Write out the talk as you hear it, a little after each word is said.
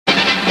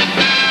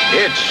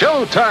It's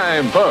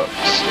showtime,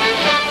 folks.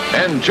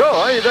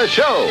 Enjoy the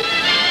show.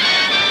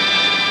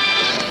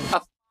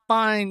 A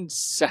fine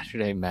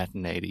Saturday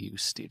matinee to you,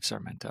 Steve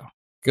Sarmento.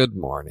 Good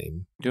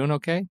morning. Doing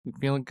okay? You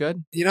feeling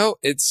good? You know,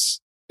 it's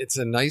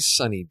a nice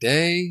sunny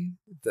day.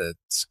 The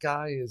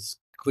sky is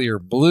clear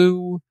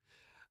blue.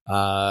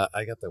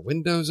 I got the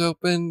windows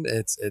open.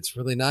 It's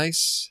really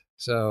nice.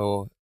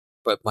 So,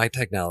 but my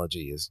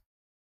technology is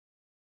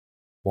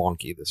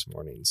wonky this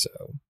morning,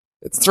 so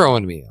it's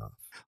throwing me off.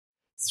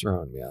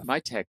 My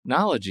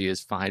technology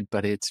is fine,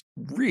 but it's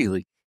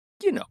really,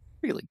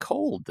 really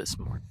cold this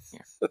morning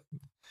here.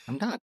 I'm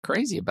not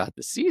crazy about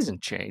the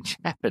season change.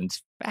 It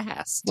happens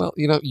fast. Well,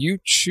 you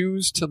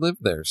choose to live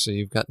there, so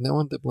you've got no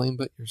one to blame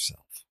but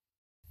yourself.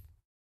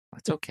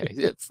 That's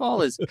okay.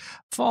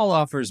 Fall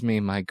offers me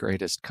my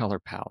greatest color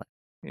palette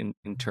in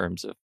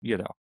terms of,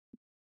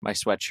 my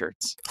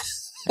sweatshirts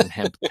and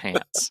hemp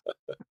pants.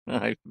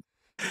 I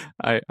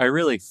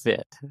really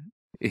fit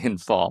in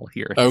fall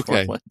here in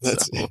Portland.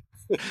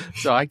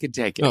 So I could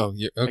take it. Oh,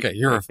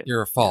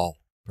 you're a fall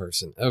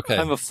person. Okay.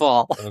 I'm a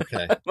fall.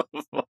 Okay.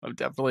 I'm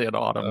definitely an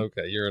autumn.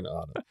 Okay, you're an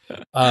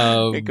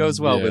autumn. It goes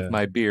well with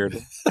my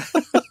beard.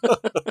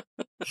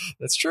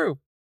 That's true.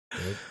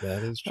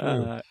 That is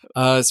true.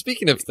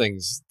 Speaking of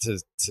things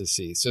to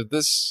see, so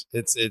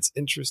it's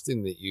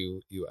interesting that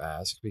you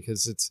ask,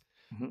 because it's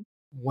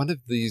one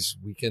of these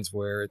weekends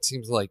where it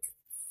seems like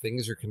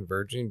things are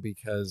converging,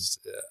 because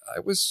I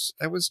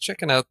was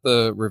checking out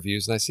the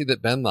reviews, and I see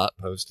that Ben Lott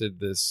posted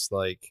this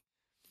like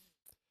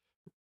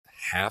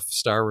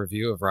half-star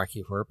review of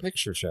Rocky Horror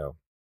Picture Show.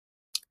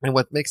 And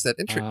what makes that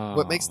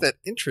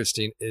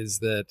interesting is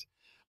that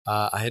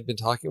I had been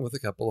talking with a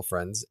couple of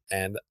friends,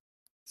 and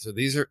so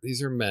these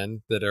are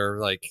men that are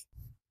like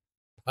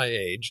my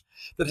age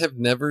that have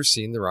never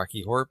seen the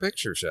Rocky Horror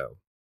Picture Show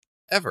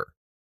ever.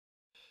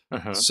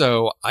 Uh-huh.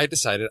 So I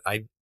decided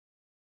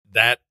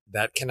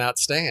that cannot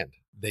stand.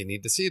 They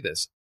need to see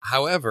this.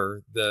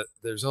 However,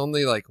 there's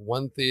only like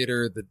one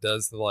theater that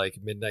does the like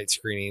midnight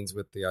screenings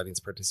with the audience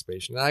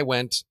participation. And I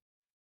went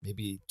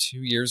maybe 2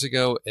 years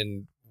ago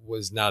and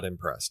was not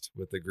impressed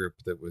with the group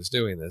that was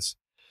doing this.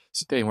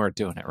 So they weren't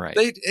doing it right.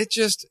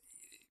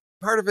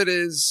 Part of it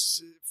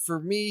is, for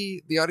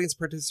me, the audience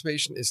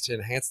participation is to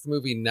enhance the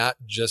movie, not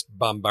just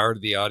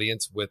bombard the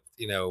audience with,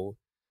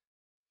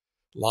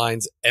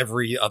 lines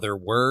every other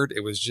word.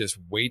 It was just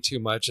way too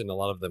much, and a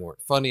lot of them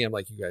weren't funny. I'm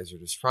like, you guys are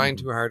just trying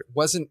too hard. It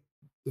wasn't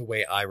the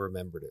way I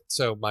remembered it.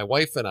 So my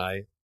wife and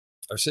I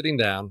are sitting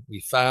down. We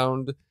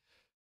found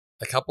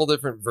a couple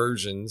different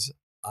versions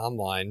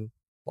online.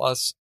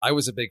 Plus, I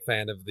was a big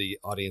fan of the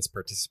audience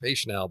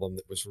participation album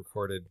that was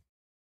recorded,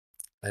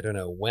 I don't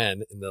know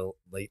when, in the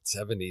late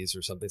 70s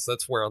or something. So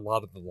that's where a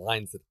lot of the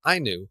lines that I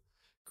knew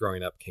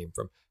growing up came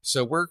from.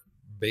 So we're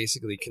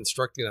basically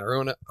constructing our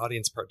own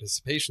audience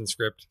participation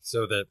script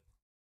so that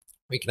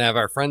we can have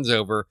our friends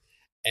over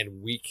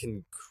and we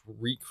can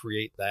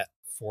recreate that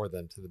for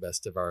them to the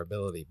best of our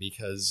ability.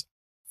 Because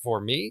for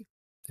me,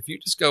 if you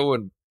just go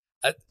and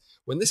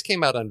when this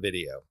came out on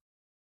video,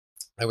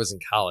 I was in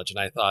college and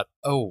I thought,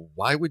 oh,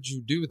 why would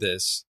you do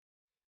this?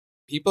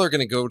 People are going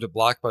to go to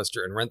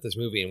Blockbuster and rent this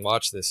movie and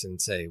watch this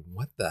and say,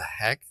 what the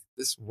heck?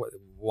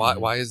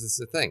 Why is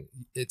this a thing?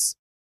 It's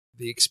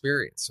the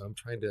experience. So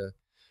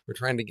we're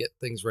trying to get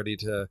things ready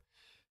to,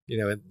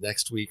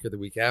 next week or the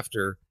week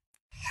after,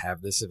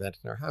 have this event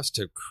in our house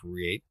to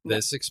create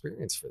this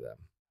experience for them.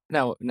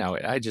 No,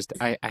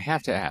 I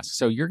have to ask.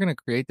 So you're going to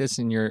create this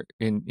in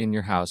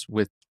your house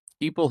with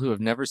people who have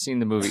never seen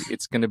the movie.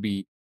 It's going to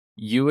be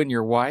you and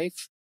your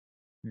wife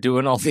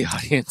doing all the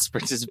audience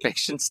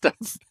participation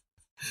stuff.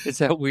 Is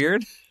that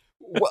weird?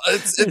 Well,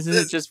 is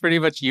it just pretty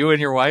much you and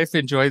your wife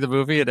enjoy the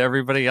movie and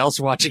everybody else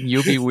watching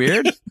you be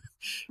weird?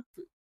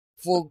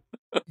 Well,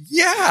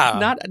 yeah.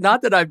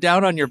 Not that I'm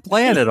down on your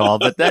plan at all,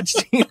 but that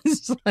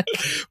seems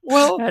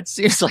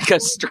like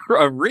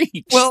a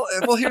reach. Well,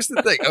 here's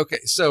the thing. Okay,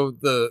 so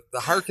the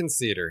Harkins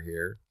Theater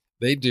here,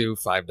 they do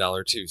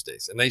 $5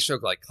 Tuesdays, and they show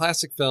like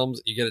classic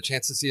films. You get a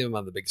chance to see them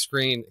on the big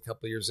screen. A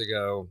couple of years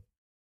ago,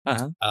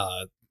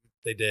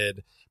 they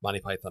did Monty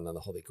Python and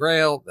the Holy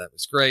Grail. That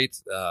was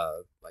great.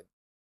 Like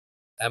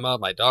Emma,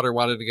 my daughter,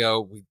 wanted to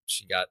go.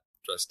 She got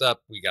dressed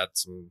up. We got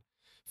some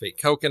fake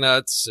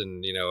coconuts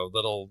and, a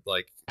little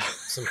like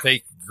some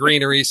fake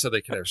greenery so they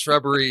could have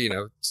shrubbery,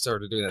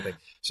 started doing that thing.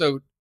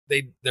 So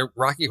their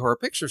Rocky Horror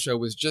Picture Show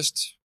was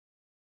just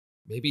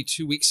maybe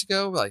 2 weeks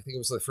ago. I think it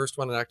was the first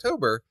one in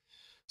October.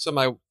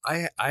 So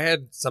I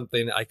had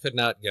something, I could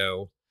not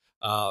go.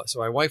 So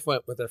my wife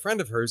went with a friend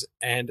of hers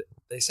and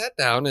they sat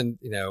down and,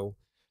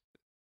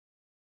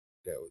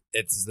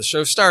 it's the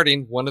show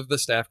starting. One of the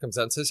staff comes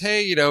out and says,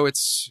 hey,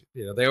 it's,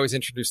 they always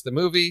introduce the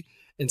movie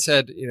and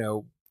said,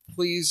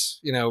 please,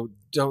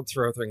 don't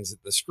throw things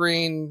at the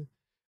screen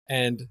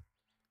and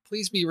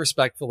please be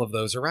respectful of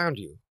those around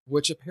you,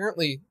 which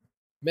apparently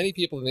many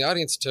people in the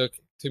audience took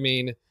to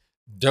mean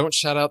don't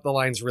shout out the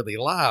lines really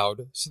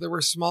loud. So there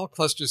were small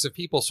clusters of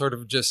people sort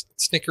of just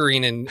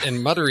snickering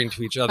and muttering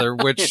to each other,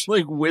 which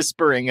like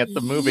whispering at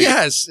the movie.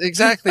 Yes,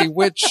 exactly.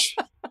 Which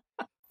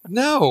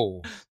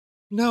no,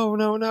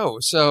 No.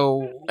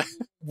 So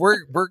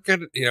we're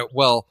gonna,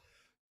 well,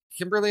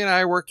 Kimberly and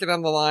I are working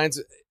on the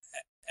lines.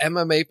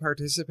 Emma may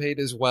participate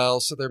as well,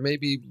 so there may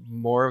be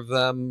more of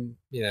them,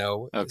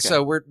 Okay.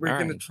 So we're All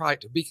going to right. try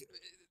to be.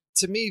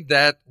 To me,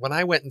 that when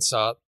I went and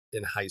saw it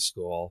in high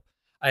school,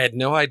 I had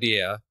no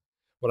idea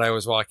what I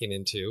was walking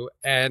into,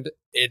 and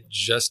it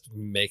just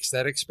makes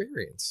that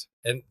experience.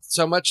 And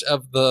so much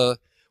of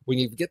when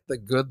you get the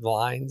good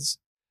lines,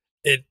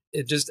 it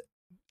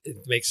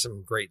makes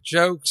some great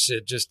jokes.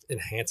 It just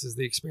enhances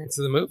the experience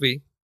of the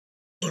movie.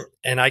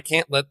 And I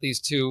can't let these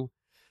two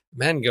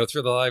men go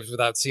through their lives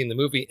without seeing the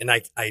movie. And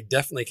I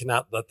definitely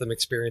cannot let them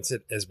experience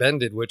it as Ben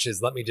did, which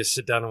is let me just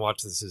sit down and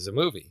watch this as a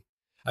movie.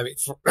 I mean,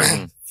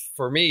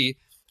 for me,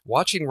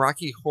 watching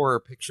Rocky Horror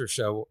Picture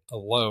Show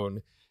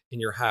alone in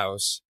your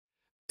house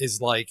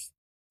is like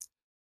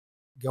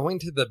going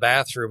to the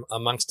bathroom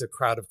amongst a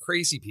crowd of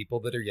crazy people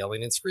that are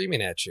yelling and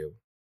screaming at you.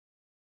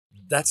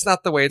 That's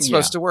not the way it's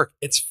supposed to work.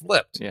 It's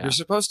flipped. Yeah. You're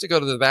supposed to go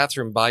to the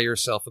bathroom by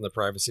yourself in the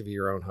privacy of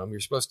your own home. You're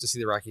supposed to see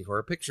the Rocky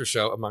Horror Picture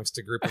Show amongst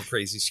a group of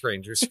crazy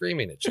strangers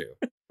screaming at you.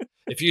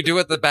 If you do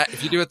it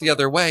the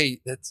other way,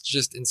 that's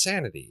just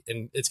insanity,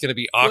 and it's going to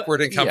be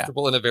awkward and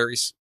comfortable and a very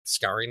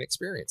scarring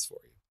experience for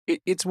you.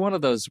 It's one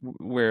of those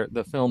where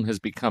the film has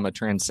become a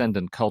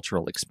transcendent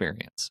cultural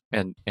experience,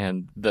 and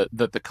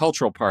the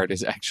cultural part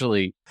is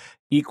actually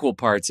equal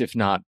parts, if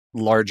not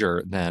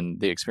larger, than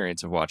the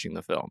experience of watching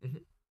the film. Mm-hmm.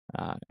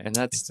 And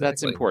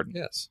that's important.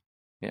 Yes.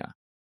 Yeah.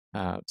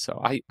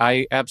 So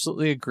I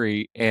absolutely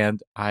agree, and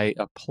I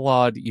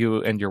applaud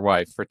you and your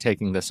wife for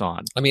taking this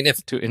on. I mean,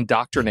 to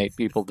indoctrinate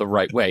people the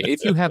right way.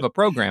 If you have a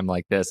program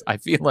like this, I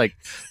feel like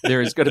there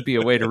is going to be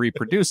a way to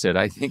reproduce it.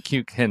 I think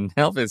you can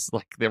help us,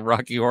 like the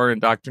Rocky Horror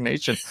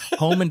Indoctrination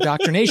Home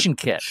Indoctrination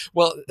Kit.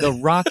 Well, the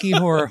Rocky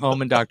Horror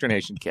Home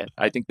Indoctrination Kit.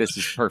 I think this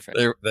is perfect.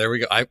 There we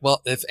go.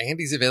 If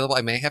Andy's available,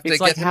 I may have to it's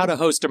get like him. How to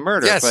Host a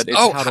Murder, yes. but it's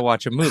how to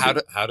watch a movie.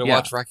 How to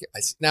watch Rocky.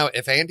 Now,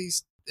 if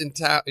Andy's in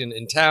town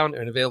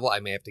and available, I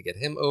may have to get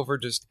him over,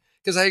 just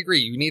because I agree,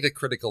 you need a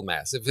critical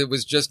mass. If it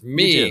was just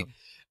me,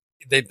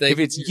 if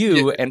it's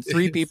you and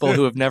three people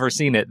who have never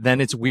seen it, then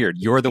it's weird.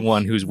 You're the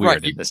one who's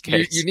weird in this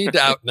case. You need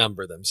to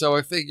outnumber them. So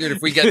I figured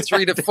if we get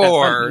 3 to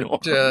 4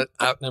 to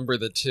outnumber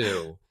the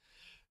 2,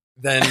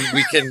 then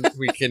we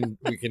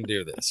can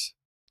do this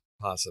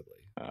possibly.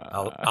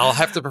 I'll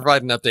have to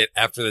provide an update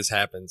after this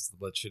happens to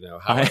let you know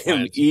how I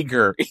am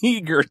eager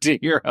to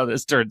hear how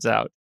this turns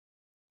out.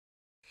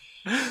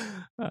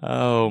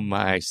 Oh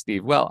my,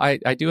 Steve. Well,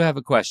 I do have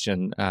a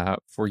question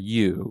for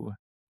you,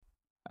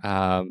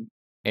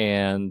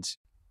 and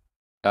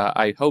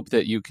I hope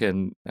that you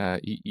can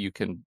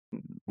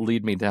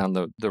lead me down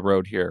the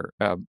road here.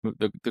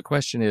 The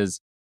question is,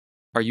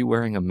 are you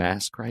wearing a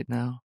mask right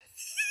now?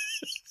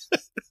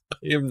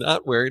 I am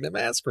not wearing a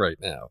mask right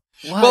now.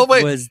 What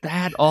was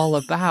that all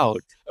about?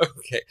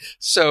 Okay,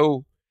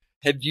 so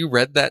had you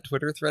read that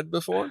Twitter thread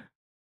before?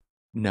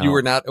 No. You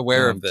were not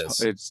aware of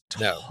this. It's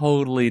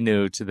totally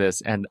new to this,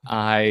 and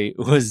I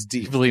was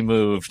deeply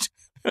moved.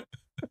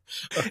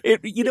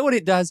 You know what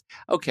it does?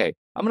 Okay,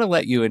 I'm going to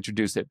let you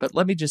introduce it, but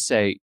let me just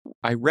say,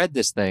 I read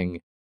this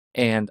thing,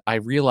 and I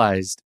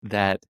realized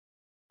that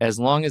as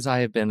long as I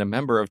have been a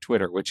member of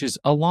Twitter, which is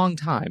a long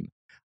time,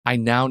 I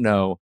now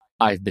know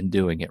I've been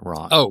doing it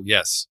wrong. Oh,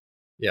 yes.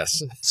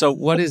 Yes. So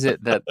what is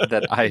it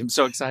that I am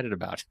so excited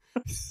about?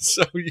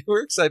 So you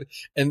were excited.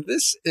 And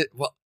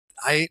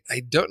I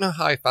don't know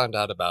how I found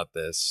out about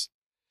this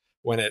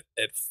when it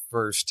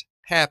first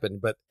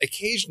happened, but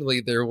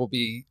occasionally there will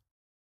be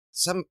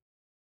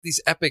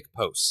these epic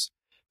posts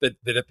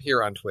that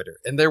appear on Twitter.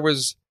 And there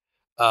was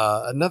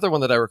another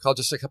one that I recall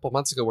just a couple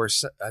months ago where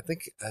I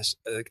think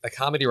a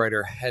comedy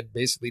writer had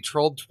basically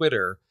trolled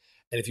Twitter.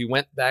 And if you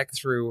went back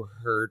through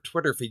her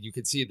Twitter feed, you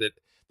could see that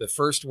the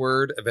first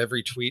word of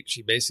every tweet,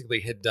 she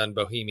basically had done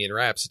Bohemian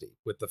Rhapsody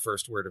with the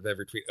first word of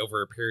every tweet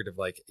over a period of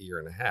like a year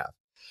and a half.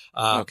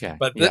 Okay.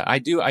 But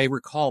I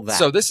recall that.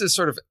 So this is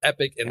sort of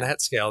epic in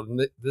that scale.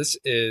 And this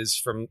is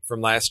from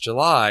last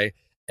July,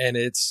 and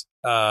it's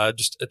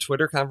just a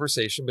Twitter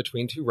conversation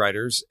between two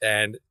writers,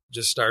 and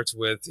just starts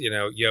with,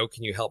 yo,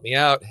 can you help me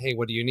out? Hey,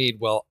 what do you need?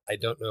 Well, I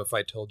don't know if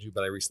I told you,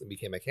 but I recently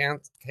became a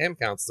camp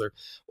counselor.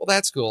 Well,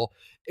 that's cool.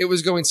 It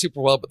was going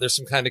super well, but there's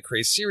some kind of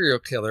crazy serial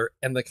killer.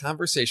 And the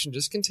conversation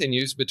just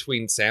continues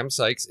between Sam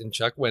Sykes and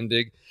Chuck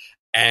Wendig.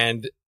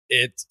 And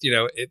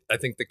I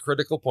think the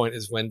critical point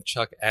is when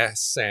Chuck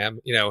asks Sam,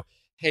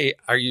 hey,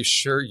 are you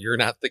sure you're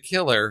not the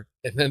killer?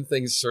 And then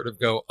things sort of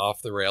go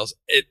off the rails.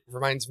 It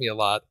reminds me a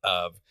lot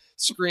of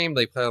Scream.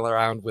 They play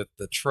around with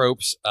the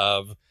tropes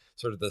of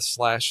sort of the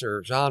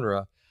slasher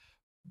genre.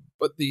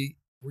 But the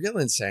real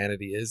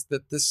insanity is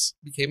that this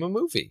became a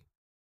movie.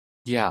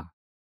 Yeah.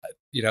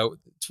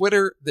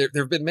 Twitter, there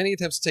have been many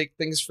attempts to take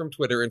things from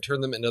Twitter and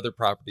turn them into other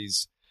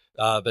properties.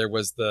 There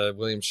was the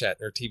William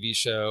Shatner TV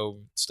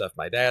show, Stuff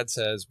My Dad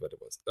Says, but it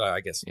was, I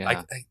guess,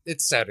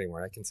 it's Saturday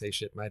morning. I can say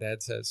shit my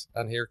dad says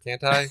on here,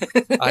 can't I?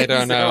 I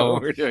don't know.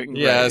 What we're doing.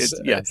 Yes.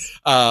 Right.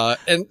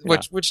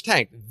 Yes. Which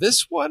tanked.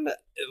 This one,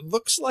 it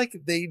looks like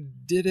they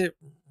did it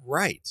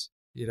right.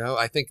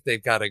 I think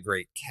they've got a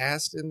great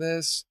cast in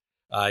this.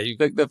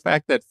 The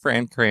fact that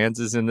Fran Kranz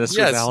is in this with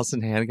Yes.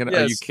 Allison Hannigan, are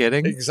Yes, you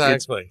kidding?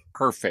 exactly. It's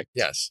perfect.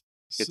 Yes.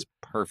 It's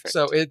perfect.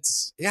 So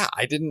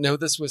I didn't know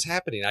this was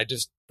happening. I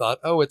just thought,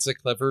 oh, it's a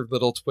clever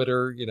little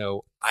Twitter,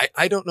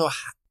 I don't know.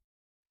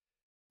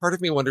 Part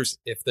of me wonders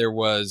if there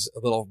was a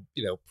little,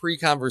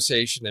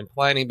 pre-conversation and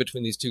planning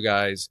between these two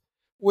guys,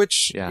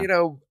 which,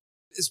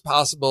 is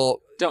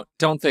possible.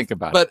 Don't think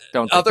about But it.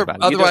 Don't think about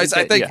it. Otherwise,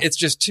 I think it's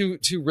just two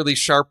really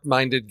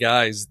sharp-minded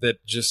guys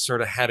that just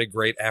sort of had a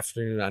great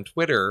afternoon on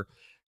Twitter,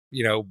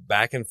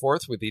 back and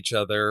forth with each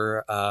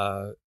other.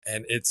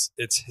 And it's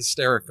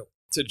hysterical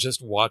to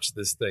just watch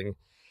this thing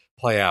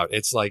play out.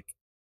 It's like,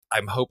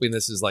 I'm hoping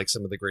this is like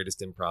some of the greatest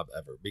improv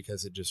ever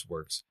because it just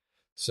works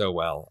so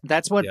well.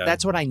 That's what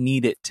I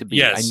need it to be.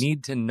 Yes. I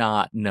need to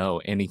not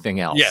know anything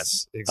else.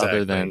 Yes, exactly.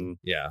 Other than,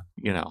 yeah.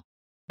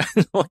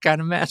 What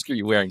kind of mask are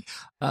you wearing?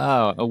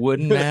 Oh, a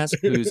wooden mask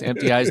whose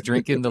empty eyes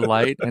drink in the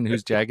light and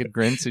whose jagged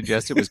grin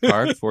suggests it was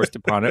carved, forced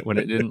upon it when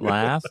it didn't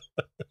laugh.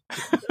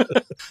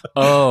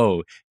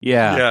 Oh,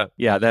 yeah,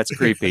 that's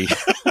creepy.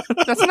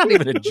 That's not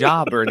even a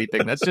job or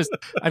anything. That's just,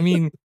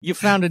 you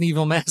found an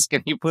evil mask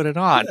and you put it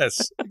on.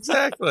 Yes,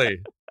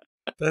 exactly.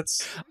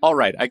 That's all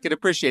right. I can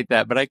appreciate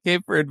that, but I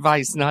came for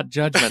advice, not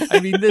judgment.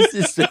 This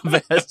is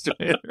the best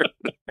way.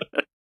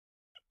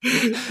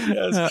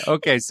 Yes.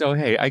 Okay, so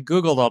hey, I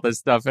Googled all this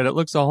stuff and it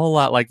looks a whole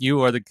lot like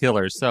you are the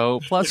killer. So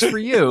plus for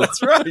you.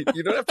 That's right.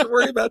 You don't have to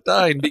worry about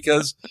dying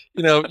because,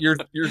 you're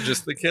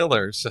just the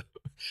killer. So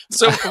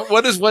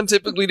what does one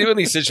typically do in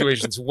these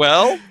situations?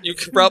 Well, you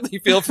can probably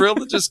feel free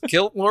to just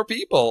kill more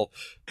people.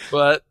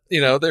 But,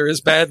 there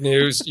is bad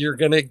news. You're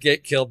going to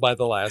get killed by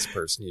the last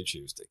person you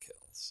choose to kill.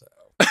 So,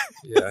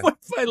 yeah. What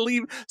if I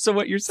leave? So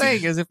what you're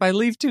saying is if I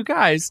leave two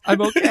guys,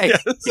 I'm okay.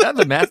 Yes. Yeah,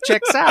 the math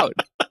checks out.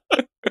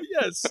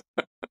 Yes.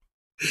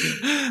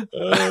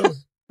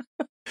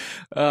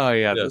 Oh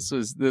yeah, Yes.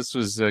 this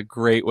was a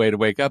great way to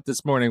wake up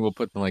this morning. We'll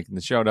put the link in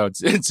the show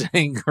notes. It's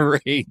a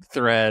great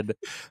thread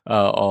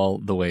all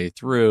the way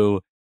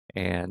through,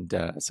 and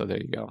so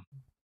there you go.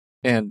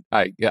 And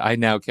I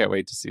now can't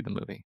wait to see the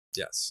movie.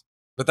 Yes,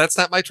 but that's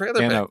not my trailer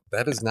pick.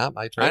 That is not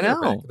my trailer. I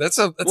know. Pick.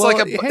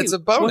 It's a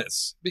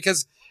bonus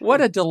because what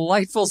a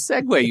delightful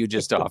segue you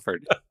just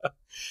offered.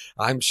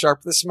 I'm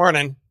sharp this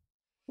morning.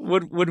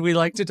 Would we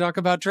like to talk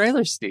about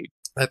trailers, Steve?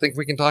 I think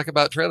we can talk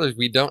about trailers.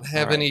 We don't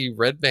have any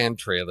Red Band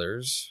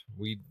trailers.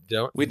 We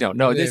don't.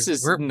 No, this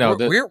is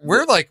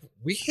we're like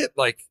we hit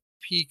like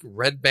peak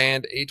Red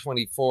Band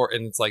A24,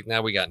 and it's like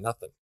now we got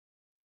nothing.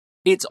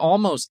 It's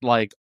almost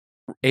like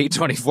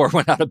A24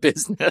 went out of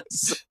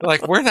business.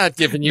 Like we're not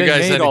giving you they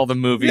guys made all the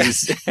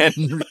movies,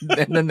 and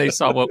then they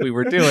saw what we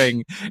were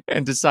doing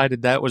and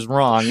decided that was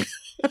wrong.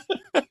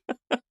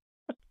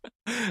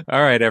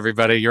 All right,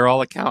 everybody, you're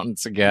all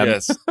accountants again.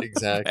 Yes,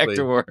 exactly. Back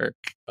to work.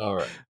 All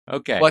right.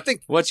 Okay. Well, I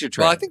think what's your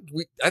trailer?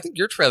 Well, I think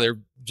your trailer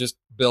just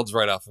builds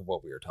right off of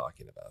what we were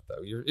talking about,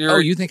 though.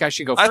 You think I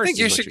should go first? I think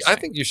you should. I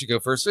think you should go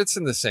first. It's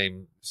in the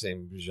same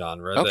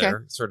genre. Okay.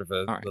 There, sort of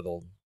a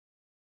little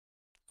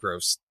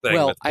gross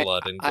thing with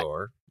blood and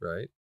gore,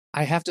 right?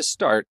 I have to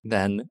start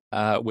then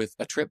with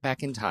a trip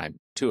back in time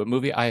to a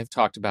movie I have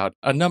talked about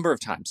a number of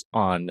times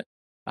on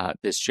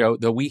this show,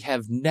 though we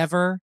have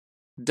never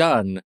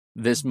done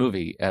this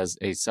movie as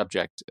a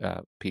subject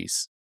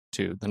piece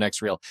to the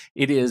next reel.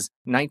 It is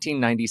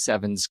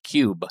 1997's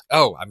Cube.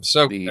 Oh, I'm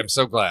so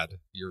glad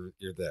you're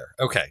there.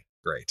 Okay,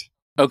 great.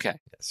 Okay.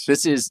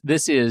 Yes.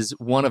 This is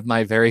one of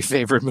my very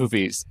favorite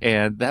movies,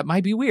 and that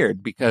might be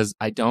weird because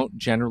I don't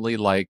generally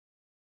like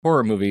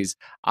horror movies.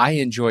 I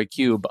enjoy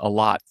Cube a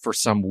lot for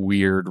some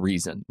weird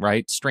reason,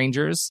 right?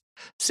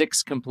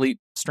 6 complete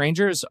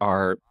strangers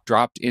are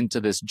dropped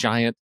into this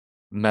giant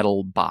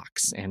metal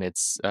box, and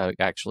it's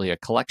actually a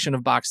collection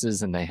of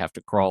boxes, and they have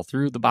to crawl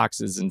through the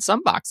boxes. In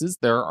some boxes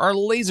there are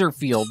laser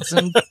fields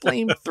and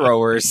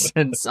flamethrowers,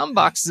 and some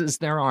boxes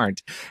there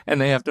aren't, and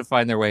they have to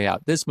find their way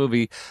out. This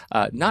movie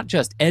not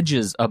just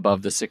edges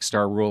above the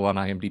 6-star rule on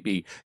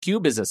IMDb.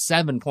 Cube is a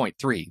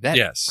 7.3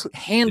 that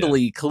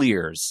handily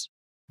clears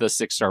the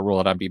 6-star rule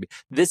at IMDb.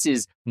 This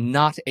is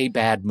not a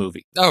bad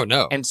movie. Oh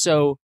no. And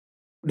so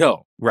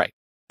right,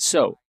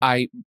 so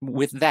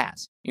with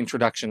that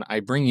introduction, I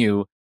bring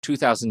you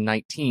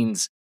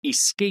 2019's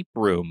Escape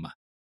Room.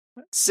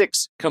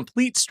 6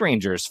 complete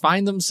strangers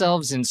find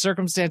themselves in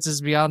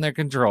circumstances beyond their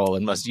control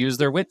and must use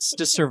their wits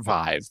to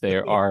survive.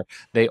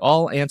 They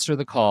all answer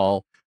the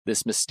call,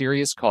 this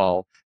mysterious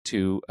call,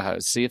 to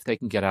see if they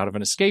can get out of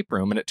an escape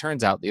room. And it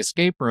turns out the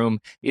escape room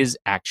is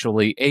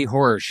actually a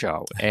horror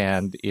show,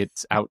 and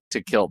it's out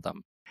to kill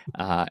them.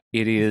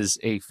 It is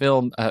a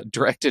film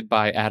directed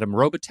by Adam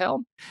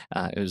Robitel.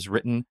 It was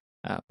written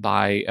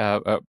by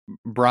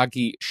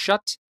Bragi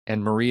Schutt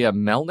and Maria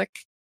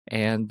Melnick,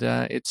 and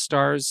it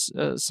stars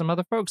some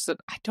other folks that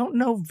I don't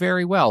know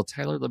very well.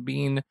 Tyler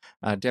Labine,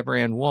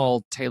 Deborah Ann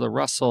Woll, Taylor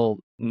Russell,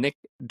 Nick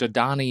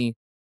Dodani,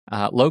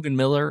 Logan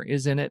Miller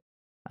is in it.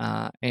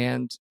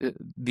 And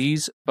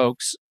these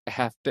folks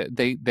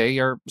they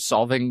are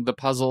solving the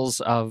puzzles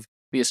of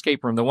the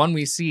escape room. The one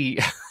we see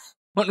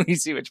one we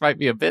see, which might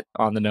be a bit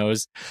on the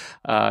nose,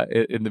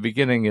 in the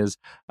beginning is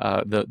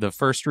the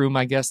first room,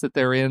 I guess, that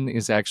they're in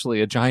is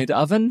actually a giant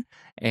oven.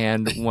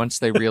 And once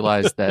they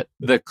realize that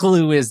the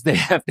clue is they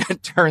have to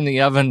turn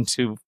the oven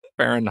to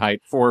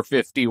Fahrenheit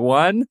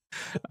 451,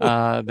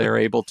 they're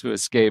able to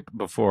escape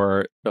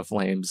before the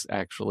flames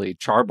actually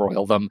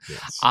charbroil them.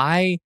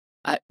 Yes.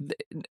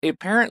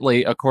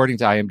 Apparently, according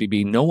to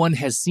IMDb, no one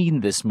has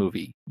seen this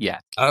movie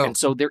yet. Oh. And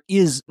so there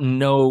is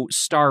no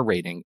star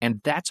rating.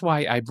 And that's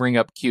why I bring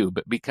up Cube,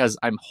 because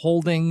I'm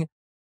holding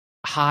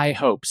high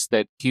hopes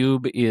that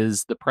Cube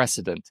is the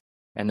precedent,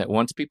 and that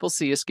once people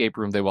see Escape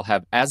Room, they will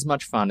have as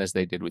much fun as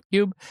they did with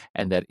Cube,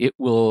 and that it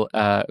will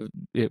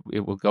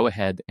go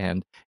ahead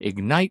and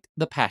ignite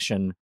the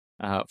passion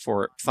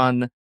for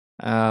fun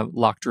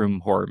locked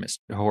room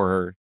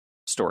horror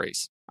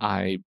stories.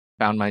 I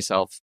found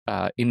myself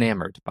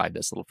enamored by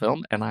this little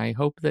film, and I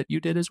hope that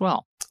you did as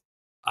well.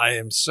 I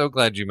am so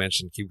glad you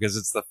mentioned Cube because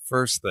it's the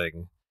first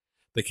thing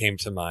that came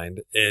to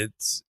mind.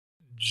 It's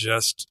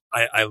just,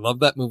 I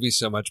love that movie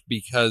so much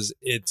because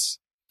it's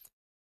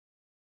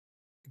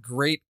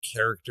great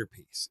character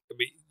piece. I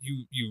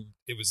mean,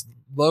 it was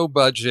low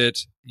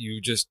budget.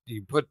 You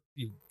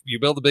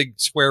build a big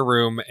square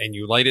room and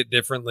you light it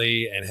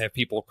differently and have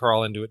people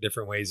crawl into it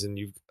different ways, and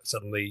you've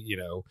suddenly,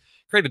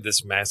 created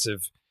this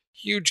massive,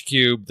 huge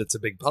cube that's a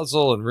big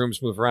puzzle and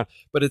rooms move around.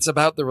 But it's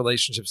about the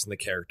relationships and the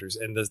characters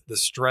and the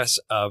stress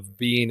of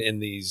being in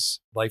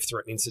these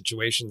life-threatening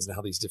situations and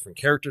how these different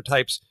character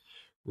types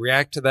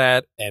react to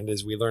that. And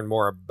as we learn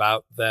more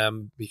about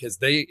them, because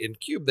in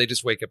Cube, they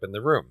just wake up in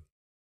the room.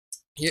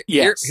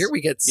 Here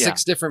we get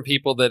 6 different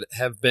people that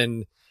have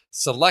been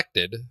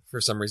selected for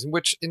some reason,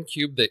 which in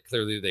Cube,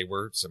 they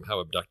were somehow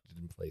abducted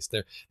and placed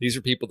there. These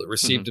are people that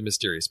received a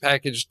mysterious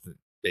package that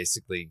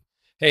basically,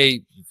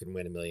 hey, you can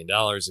win $1 million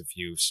if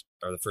you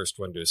are the first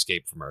one to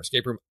escape from our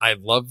escape room. I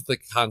love the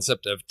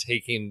concept of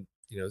taking,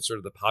 sort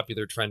of the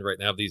popular trend right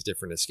now of these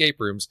different escape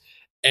rooms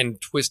and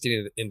twisting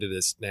it into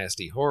this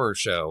nasty horror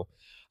show.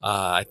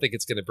 I think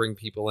it's going to bring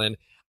people in.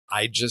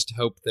 I just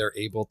hope they're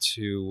able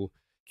to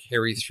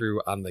carry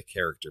through on the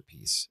character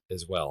piece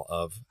as well,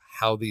 of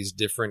how these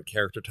different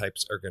character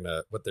types are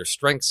what their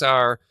strengths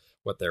are,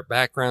 what their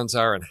backgrounds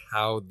are, and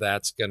how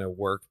that's going to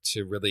work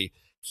to really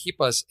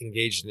keep us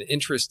engaged and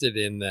interested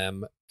in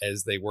them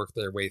as they work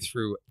their way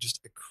through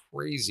just a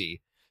crazy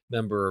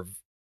number of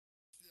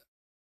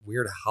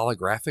weird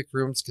holographic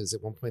rooms. Because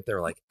at one point they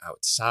were like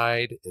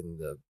outside in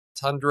the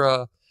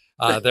tundra.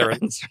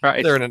 That's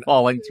right. They're in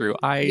falling through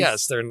ice.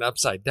 Yes, they're in an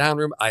upside down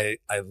room. I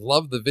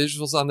love the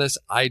visuals on this.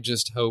 I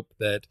just hope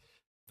that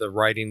the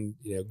writing,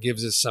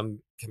 gives us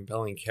some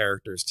compelling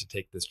characters to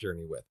take this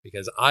journey with,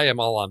 because I am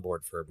all on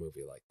board for a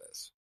movie like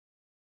this.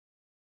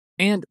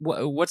 And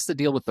what's the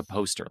deal with the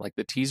poster? Like,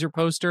 the teaser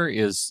poster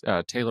is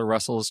Taylor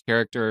Russell's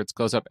character. It's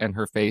close up, and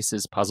her face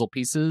is puzzle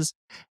pieces,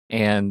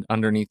 and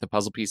underneath the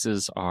puzzle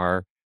pieces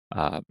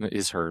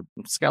is her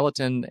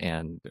skeleton.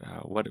 And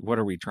what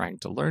are we trying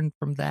to learn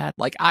from that?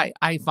 Like,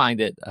 I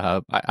find it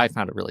I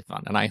found it really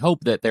fun, and I hope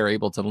that they're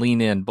able to lean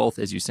in both,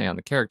 as you say, on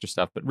the character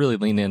stuff, but really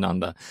lean in on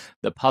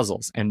the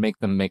puzzles and make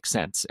them make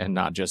sense, and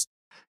not just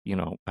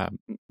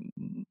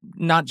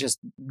not just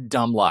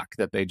dumb luck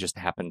that they just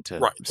happen to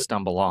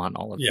stumble on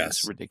all of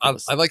these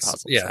ridiculous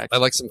puzzles. I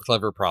like some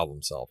clever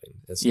problem solving.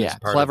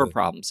 Clever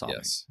problem solving.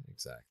 Yes,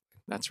 exactly.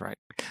 That's right.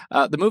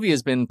 The movie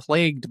has been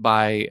plagued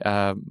by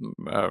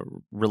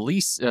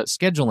release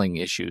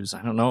scheduling issues.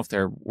 I don't know if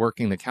they're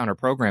working the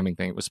counter-programming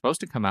thing. It was supposed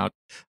to come out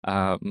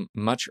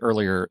much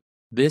earlier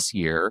this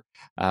year.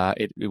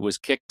 It was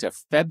kicked to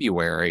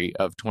February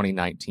of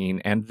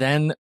 2019, and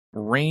then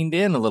reined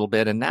in a little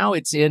bit, and now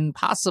it's in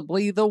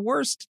possibly the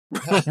worst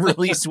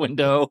release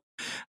window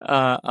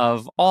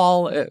of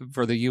all,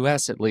 for the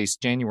U.S. at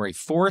least, January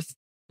 4th,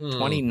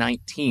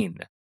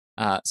 2019.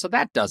 So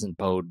that doesn't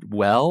bode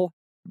well,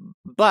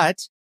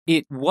 but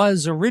it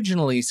was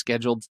originally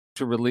scheduled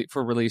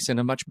for release in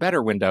a much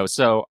better window.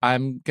 So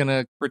I'm going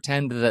to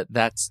pretend that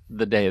that's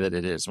the day that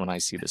it is when I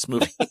see this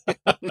movie.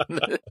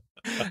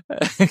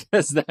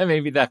 Because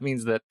maybe that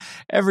means that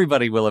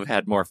everybody will have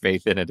had more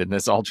faith in it in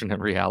this alternate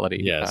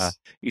reality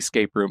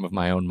escape room of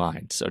my own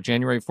mind. So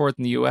January 4th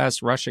in the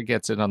U.S., Russia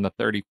gets it on the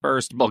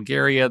 31st,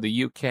 Bulgaria, the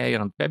U.K.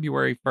 on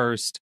February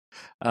 1st,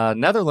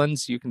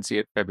 Netherlands, you can see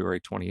it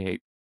February 28th,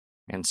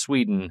 and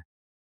Sweden,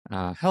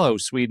 hello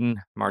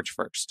Sweden, March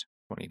 1st,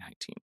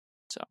 2019.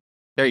 So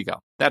there you go.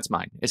 That's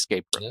mine,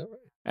 Escape Room. Yeah.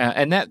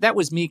 And that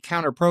was me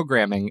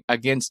counter-programming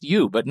against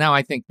you. But now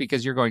I think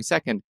because you're going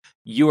second,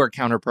 you are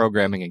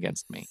counter-programming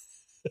against me.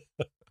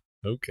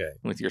 Okay.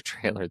 With your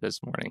trailer this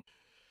morning.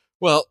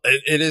 Well,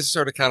 it is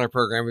sort of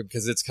counter-programming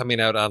because it's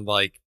coming out on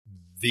like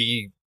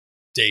the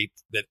date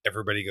that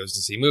everybody goes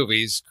to see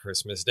movies,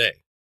 Christmas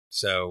Day.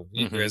 So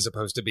as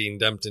opposed to being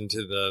dumped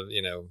into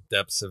the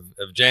depths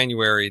of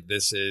January,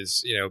 this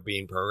is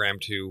being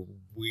programmed to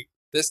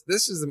this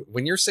is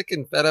when you're sick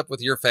and fed up with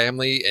your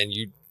family and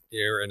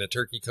you're in a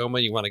turkey coma,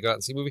 you want to go out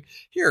and see a movie.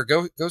 Here,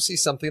 go see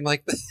something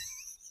like this.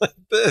 like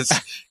this.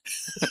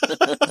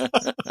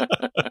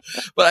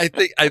 But I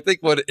think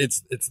what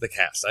it's the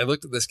cast. I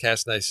looked at this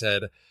cast and I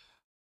said,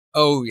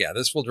 oh yeah,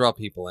 this will draw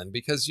people in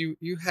because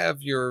you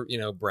have your,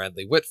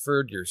 Bradley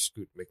Whitford, your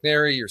Scoot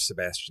McNairy, your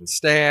Sebastian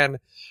Stan.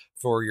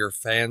 For your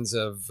fans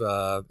of,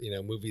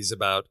 movies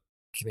about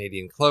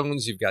Canadian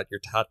clones, you've got your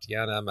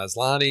Tatiana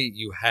Maslany,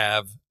 you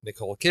have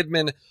Nicole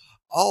Kidman,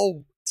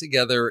 all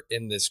together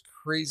in this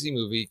crazy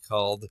movie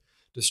called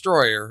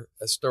Destroyer,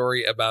 a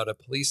story about a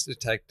police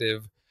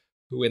detective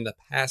who in the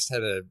past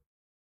had an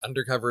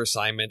undercover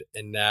assignment,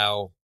 and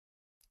now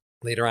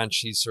later on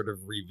she's sort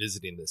of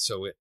revisiting this.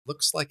 So it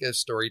looks like a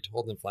story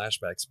told in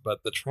flashbacks, but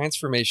the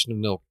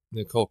transformation of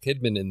Nicole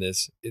Kidman in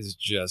this is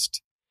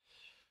just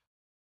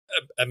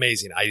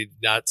amazing.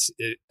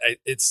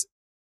 It's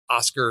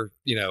Oscar,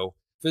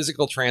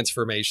 physical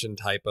transformation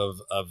type of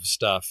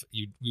stuff.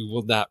 You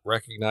will not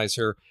recognize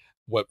her.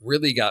 What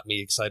really got me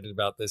excited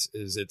about this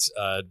is it's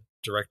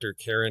director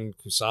Karen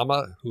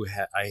Kusama, who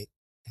I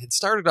had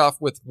started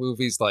off with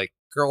movies like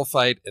Girl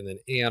Fight and then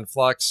Aeon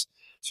Flux,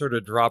 sort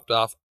of dropped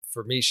off.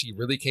 For me, she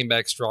really came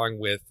back strong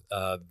with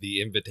The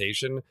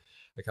Invitation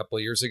a couple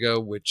of years ago,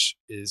 which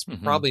is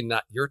probably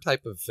not your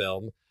type of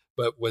film,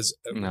 but was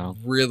a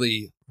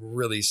really,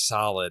 really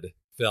solid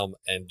film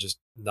and just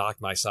knocked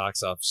my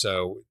socks off.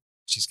 So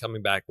she's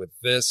coming back with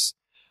this.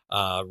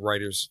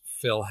 Writers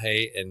Phil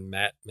Hay and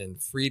Matt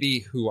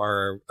Manfredi, who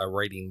are a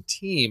writing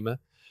team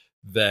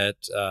that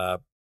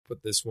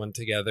put this one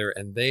together,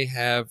 and they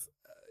have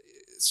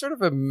sort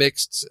of a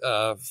mixed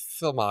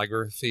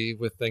filmography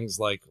with things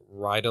like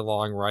Ride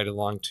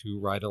Along 2,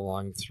 Ride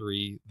Along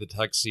 3, The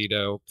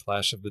Tuxedo,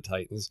 Clash of the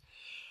Titans.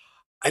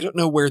 I don't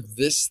know where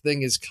this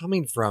thing is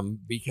coming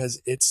from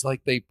because it's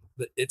like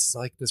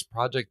this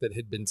project that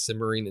had been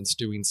simmering and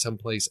stewing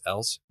someplace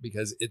else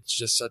because it's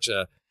just such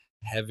a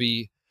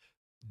heavy,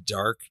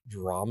 dark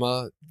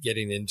drama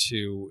getting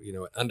into,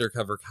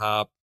 undercover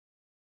cop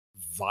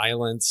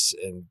violence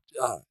and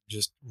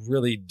just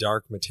really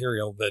dark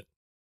material that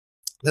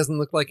doesn't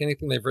look like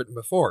anything they've written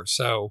before.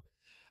 So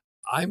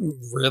I'm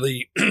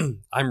really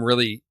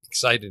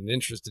excited and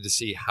interested to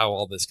see how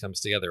all this comes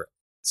together.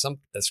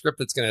 A script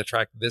that's going to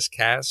attract this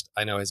cast,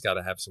 I know has got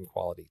to have some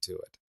quality to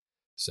it.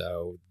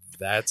 So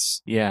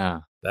that's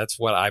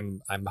what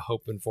I'm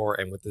hoping for.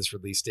 And with this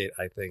release date,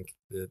 I think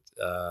that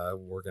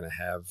we're going to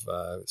have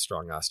a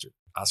strong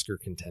Oscar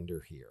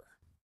contender here.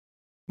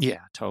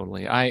 Yeah,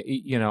 totally. I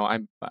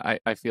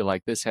feel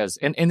like this has,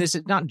 and this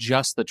is not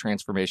just the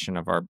transformation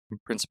of our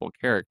principal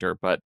character,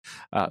 but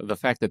the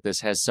fact that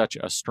this has such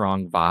a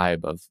strong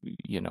vibe of,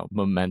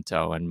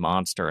 Memento and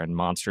Monster and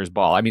Monsters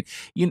Ball. I mean,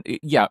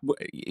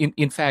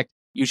 in fact,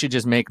 you should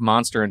just make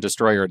Monster and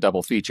Destroyer a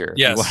double feature.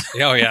 Yes.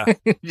 Oh yeah.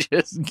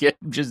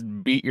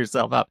 just beat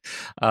yourself up.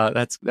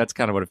 That's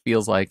kind of what it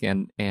feels like.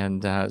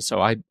 And so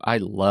I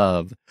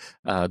love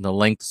the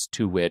lengths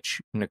to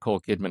which Nicole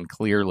Kidman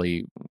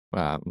clearly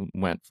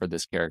went for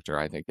this character.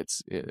 I think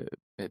it's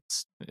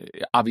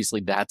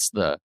obviously that's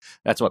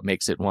what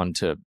makes it one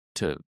to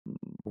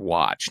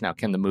watch. Now,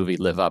 can the movie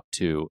live up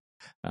to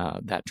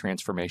that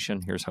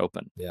transformation? Here's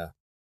hoping. Yeah.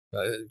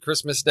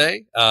 Christmas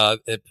Day,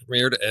 it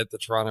premiered at the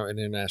Toronto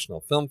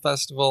International Film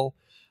Festival,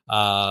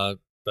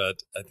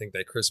 but I think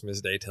that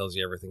Christmas Day tells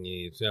you everything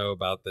you need to know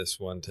about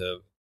this one to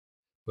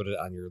put it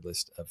on your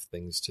list of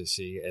things to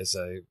see. As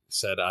I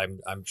said, I'm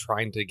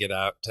trying to get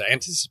out to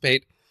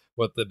anticipate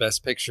what the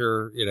Best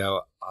Picture,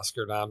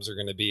 Oscar noms are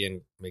going to be,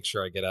 and make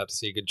sure I get out to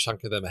see a good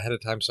chunk of them ahead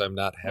of time, so I'm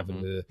not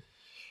having to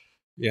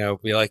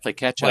be like play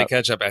catch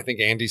up. I think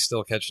Andy's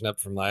still catching up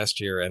from last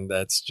year, and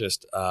that's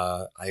just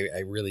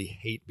I really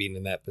hate being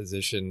in that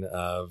position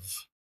of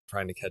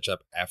trying to catch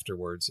up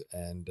afterwards.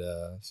 And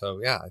so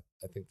yeah,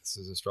 I think this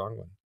is a strong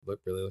one.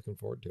 Really looking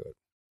forward to it.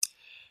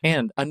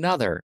 And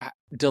another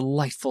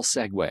delightful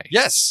segue.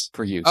 Yes.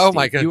 For you. Oh Steve.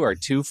 my God. You are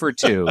 2 for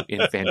 2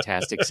 in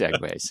fantastic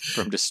segues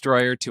from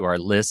Destroyer to our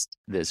list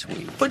this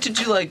week. What did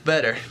you like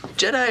better,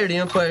 Jedi or The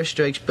Empire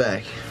Strikes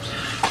Back?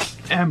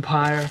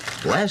 Empire.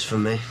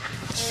 Blasphemy.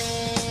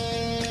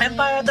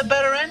 Empire had the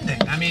better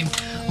ending. I mean,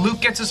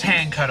 Luke gets his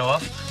hand cut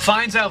off,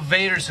 finds out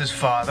Vader's his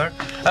father,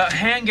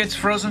 hand gets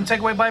frozen,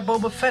 taken away by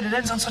Boba Fett. It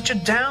ends on such a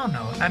down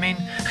note. I mean,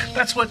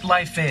 that's what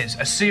life is,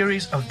 a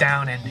series of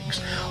down endings.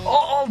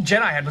 All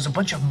Jedi had was a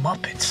bunch of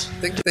Muppets.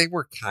 I think they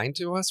were kind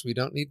to us. We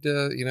don't need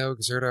to,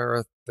 exert our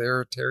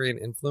authoritarian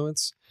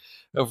influence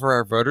over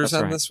our voters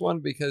on this one,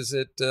 because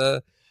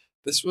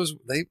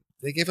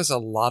they gave us a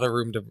lot of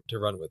room to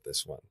run with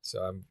this one.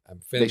 So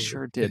I'm feeling. They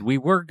sure did.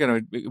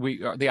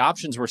 The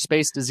options were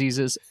space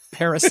diseases,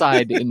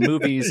 parasite in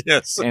movies,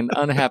 yes, and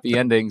unhappy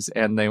endings,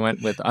 and they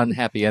went with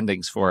unhappy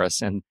endings for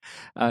us. And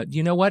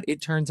you know what?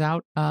 It turns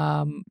out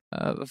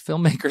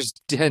filmmakers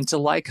tend to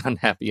like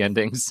unhappy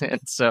endings,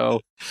 and so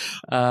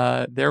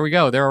there we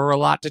go. There are a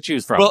lot to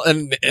choose from. Well,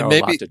 and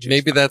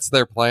maybe that's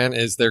their plan.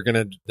 Is they're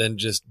going to then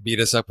just beat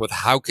us up with,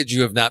 how could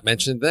you have not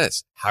mentioned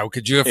this? How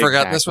could you have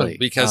forgotten this one?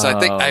 Because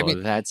I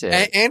mean, that's it.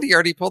 Andy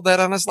already pulled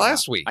that on us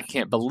last week. I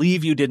can't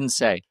believe you didn't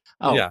say,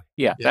 Oh, Yeah.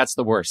 yeah, that's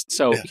the worst.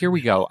 So Yeah. here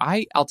we go.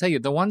 I'll tell you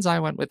the ones I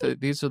went with.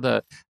 These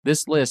are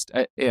this list,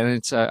 and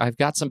it's I've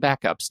got some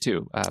backups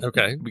too.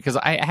 Okay. Because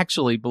I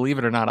actually, believe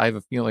it or not, I have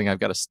a feeling I've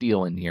got a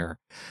steal in here.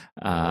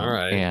 All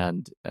right.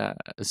 And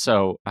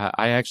so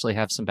I actually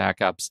have some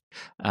backups.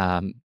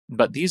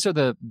 But these are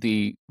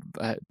the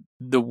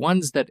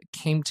ones that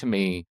came to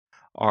me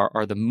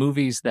are the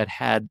movies that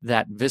had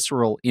that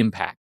visceral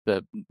impact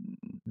that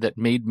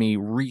made me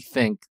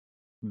rethink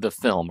the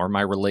film or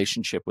my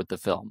relationship with the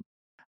film,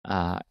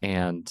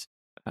 and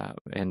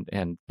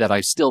that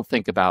I still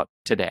think about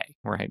today.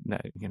 Right,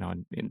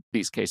 in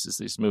these cases,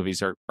 these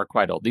movies are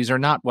quite old. These are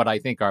not what I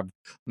think are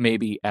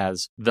maybe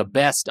as the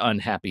best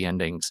unhappy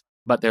endings,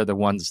 but they're the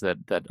ones that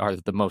are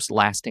the most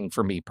lasting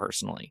for me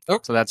personally. Oh.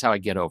 So that's how I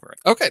get over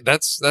it. Okay,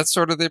 that's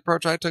sort of the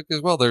approach I took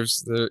as well.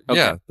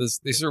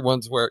 These are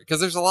ones where, because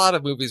there's a lot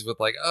of movies with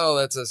like, oh,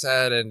 that's a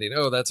sad ending,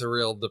 oh, that's a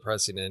real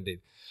depressing ending,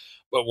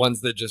 but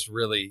ones that just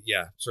really,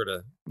 sort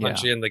of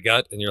punch you in the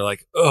gut, and you're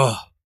like, oh,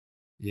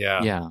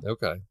 yeah,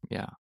 okay,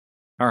 yeah.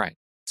 All right.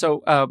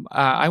 So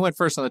I went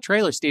first on the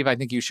trailer, Steve. I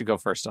think you should go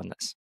first on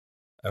this.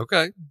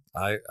 Okay,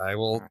 I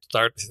will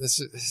start. This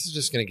is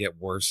just going to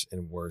get worse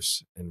and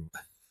worse and.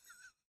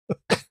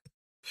 I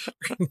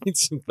need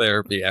some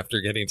therapy after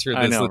getting through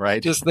this. I know,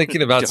 right? Just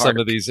thinking about some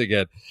Dark. of these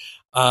again.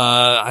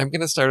 I'm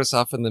going to start us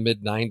off in the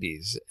mid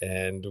 90s,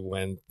 and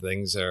when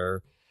things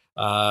are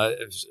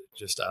it was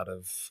just out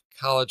of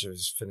college. I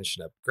was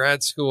finishing up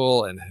grad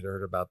school and had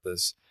heard about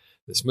this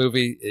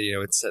movie.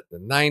 It's set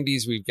in the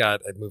 90s. We've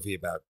got a movie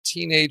about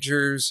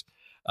teenagers.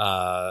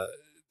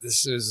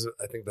 This is,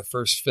 I think, the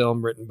first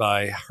film written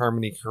by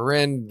Harmony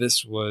Korine.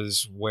 This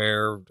was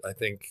where I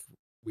think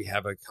we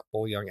have a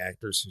couple young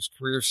actors whose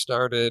careers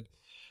started.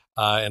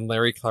 And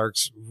Larry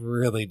Clark's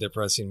really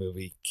depressing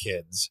movie,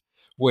 Kids,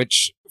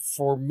 which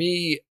for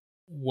me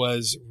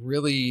was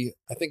really,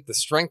 I think the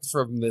strength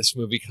from this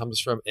movie comes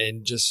from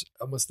in just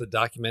almost the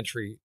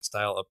documentary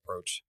style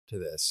approach to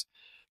this.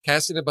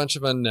 Casting a bunch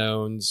of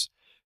unknowns,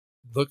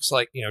 looks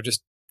like,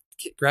 just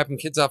grabbing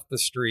kids off the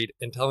street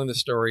and telling the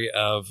story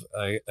of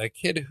a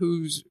kid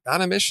who's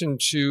on a mission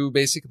to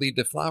basically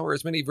deflower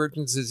as many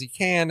virgins as he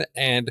can.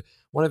 And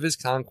one of his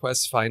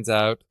conquests finds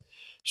out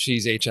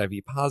she's HIV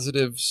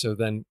positive. So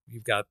then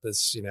you've got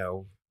this,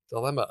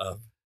 dilemma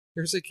of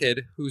here's a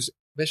kid whose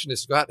mission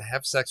is to go out and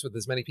have sex with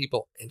as many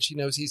people, and she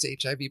knows he's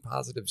HIV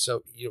positive.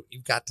 So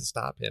you've got to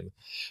stop him.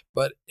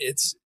 But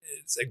it's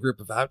a group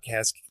of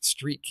outcast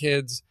street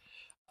kids.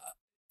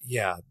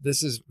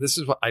 This is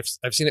what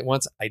I've seen it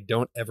once. I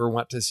don't ever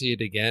want to see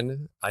it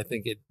again. I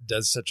think it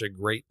does such a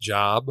great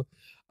job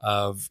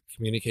of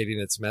communicating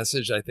its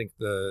message. I think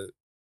this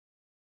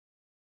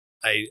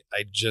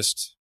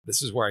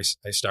is where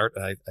I start.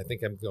 I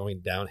think I'm going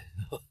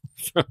downhill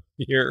from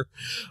here.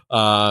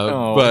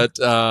 But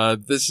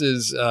this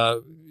is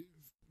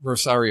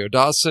Rosario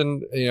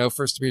Dawson,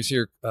 first appears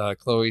here.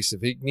 Chloe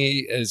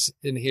Sevigny is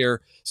in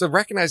here. So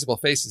recognizable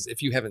faces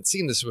if you haven't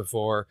seen this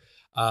before.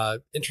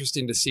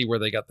 Interesting to see where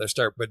they got their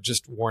start, but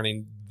just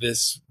warning,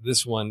 this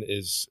one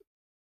is,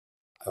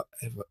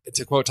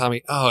 to quote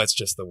Tommy, it's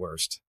just the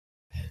worst.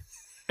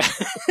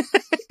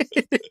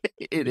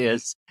 It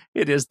is.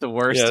 It is the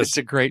worst. Yes. It's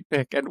a great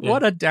pick. And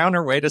what a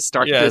downer way to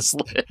start this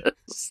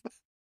list.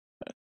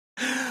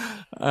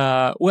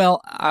 My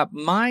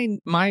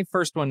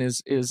first one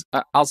is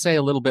I'll say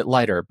a little bit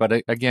lighter, but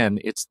again,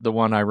 it's the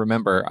one I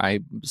remember.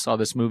 I saw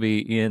this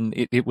movie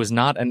it was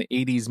not an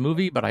 80s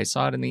movie, but I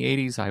saw it in the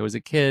 80s. I was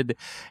a kid,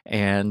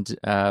 and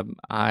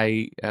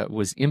I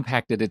was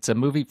impacted. It's a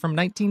movie from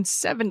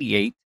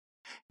 1978,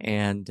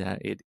 and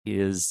it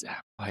is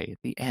at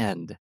the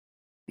end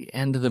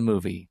of the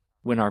movie,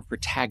 when our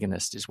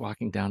protagonist is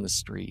walking down the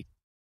street,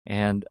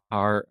 and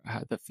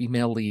the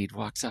female lead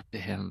walks up to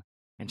him,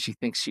 and she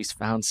thinks she's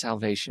found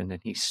salvation,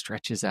 and he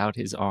stretches out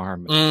his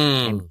arm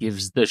and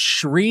gives the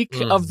shriek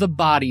of the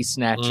body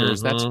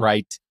snatchers. That's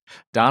right.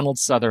 Donald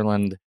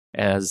Sutherland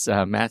as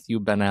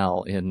Matthew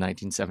Bennell in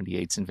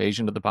 1978's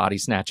Invasion of the Body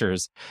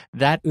Snatchers.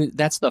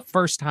 That's the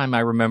first time I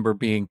remember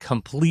being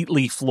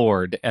completely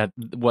floored at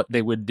what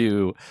they would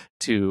do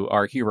to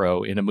our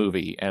hero in a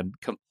movie, and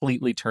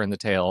completely turn the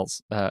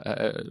tails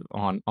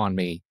on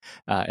me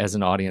as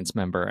an audience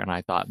member. And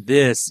I thought,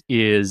 this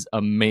is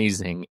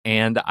amazing,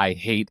 and I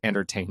hate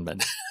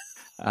entertainment.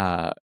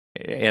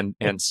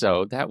 And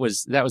so that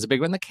was a big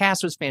one. The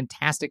cast was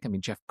fantastic. I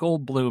mean, Jeff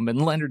Goldblum and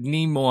Leonard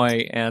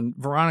Nimoy and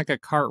Veronica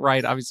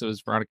Cartwright. Obviously, it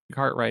was Veronica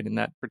Cartwright in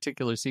that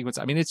particular sequence.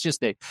 I mean, it's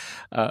just a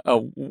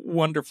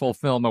wonderful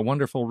film, a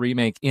wonderful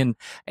remake.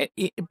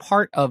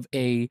 Part of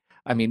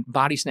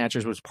Body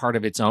Snatchers was part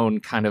of its own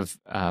kind of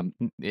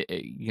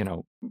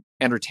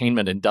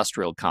entertainment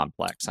industrial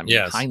complex. I mean,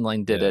 yes.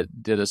 Heinlein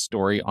did a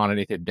story on it.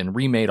 It had been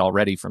remade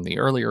already from the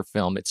earlier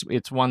film.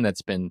 It's one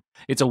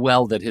it's a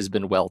well that has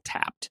been well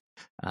tapped.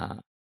 But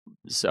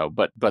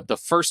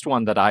the first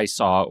one that I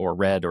saw or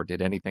read or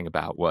did anything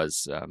about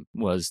was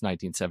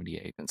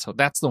 1978, and so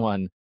that's the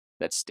one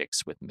that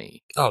sticks with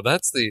me. Oh,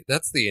 that's the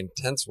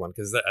intense one,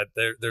 because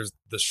there's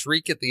the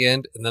shriek at the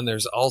end, and then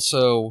there's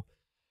also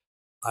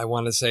I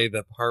want to say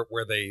the part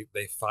where they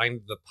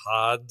find the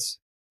pods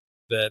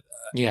that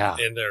Yeah.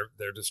 and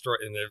they're destroyed,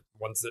 and they're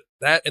ones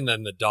that and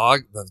then the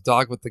dog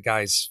with the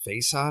guy's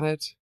face on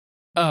it.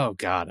 Oh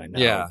God, I know.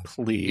 Yeah.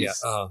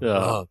 Please.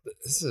 Yeah.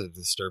 This is a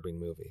disturbing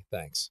movie.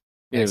 Thanks.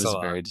 It Thanks was a a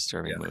lot. very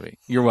disturbing Yeah. movie.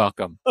 You're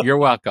welcome. You're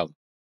welcome.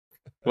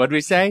 What'd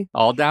we say?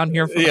 All down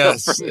here from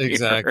Yes, from here.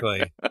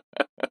 exactly.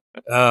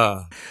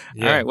 Yeah. All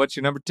right, what's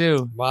your number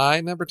 2?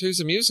 My number 2 is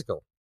a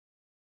musical.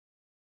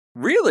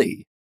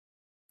 Really?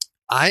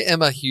 I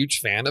am a huge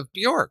fan of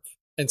Bjork.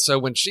 And so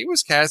when she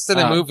was cast in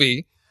a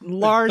movie,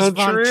 Lars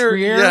von Trier?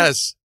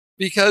 yes,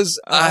 because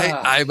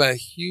Ah. I'm a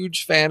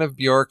huge fan of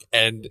Bjork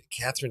and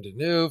Catherine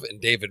Deneuve and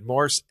David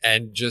Morse,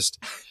 and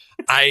just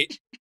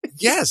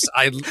yes,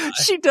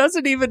 She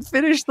doesn't even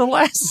finish the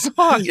last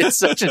song. It's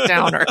such a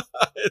downer.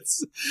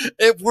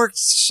 it worked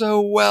so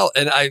well,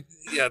 and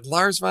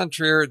Lars von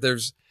Trier.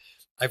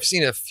 I've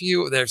seen a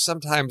few. There's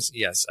sometimes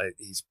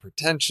he's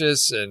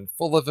pretentious and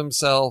full of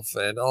himself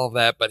and all of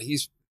that, but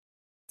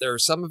there are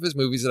some of his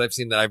movies that I've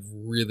seen that I've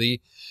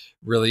really,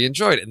 really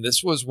enjoyed. And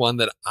this was one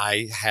that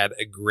I had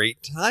a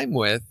great time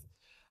with.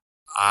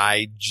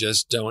 I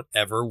just don't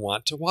ever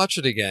want to watch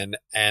it again.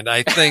 And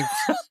I think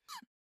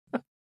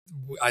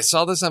I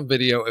saw this on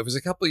video. It was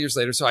a couple of years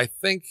later. So I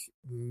think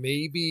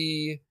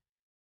maybe,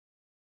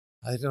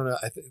 I don't know.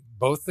 I think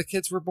both the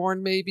kids were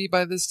born maybe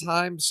by this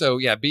time. So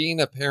yeah, being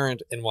a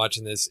parent and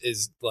watching this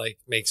is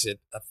makes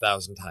it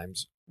 1,000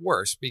 times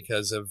worse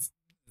because of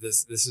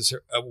this is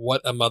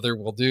what a mother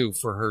will do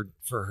for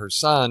her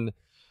son.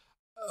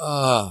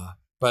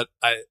 But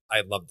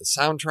I love the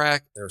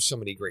soundtrack. There are so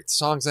many great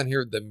songs on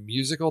here. The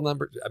musical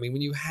number. I mean,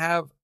 when you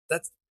have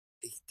it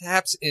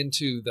taps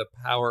into the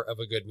power of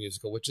a good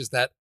musical, which is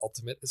that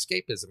ultimate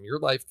escapism. Your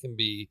life can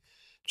be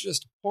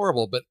just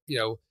horrible, but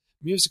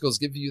musicals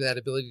give you that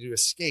ability to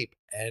escape.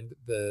 And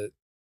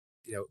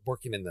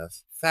working in the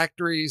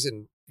factories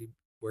and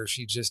where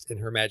she just in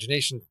her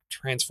imagination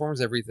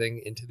transforms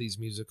everything into these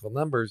musical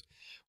numbers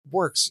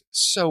works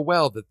so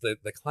well that the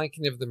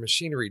clanking of the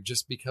machinery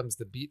just becomes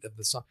the beat of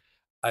the song.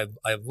 I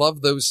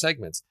love those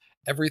segments.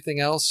 Everything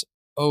else,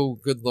 oh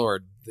good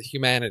Lord, the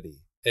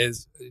humanity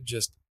is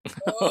just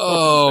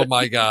oh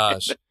my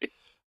gosh.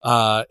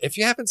 If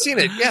you haven't seen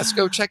it, yes,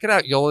 go check it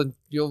out. You'll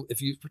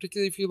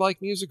particularly if you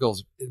like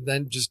musicals,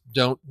 then just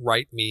don't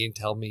write me and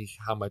tell me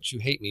how much you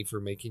hate me for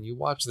making you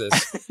watch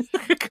this.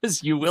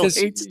 Because you will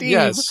hate Steve.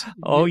 Yes.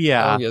 Oh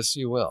yeah. Oh yes,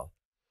 you will.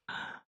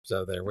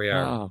 So there we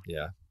are. Oh.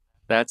 Yeah.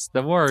 That's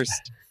the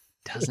worst.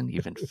 Doesn't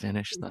even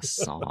finish the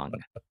song.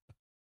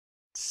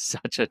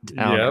 Such a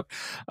downer. Yep.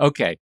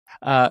 Okay.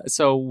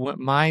 So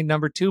my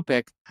number 2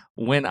 pick,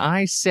 when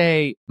I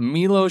say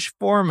Milos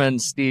Forman,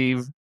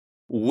 Steve,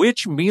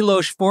 which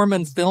Milos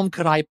Forman film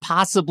could I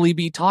possibly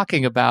be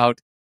talking about?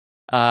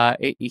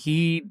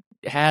 He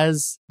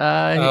has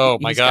oh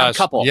my he's gosh. got a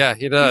couple. Yeah,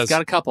 he does. He's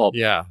got a couple.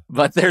 Yeah.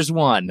 But there's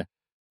one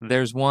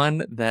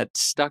that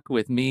stuck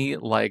with me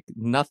like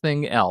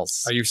nothing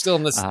else. Are you still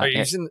in this? Are you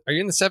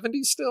in the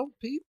 70s still,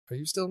 Pete? Are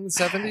you still in the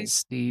 70s?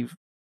 Steve,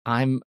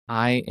 I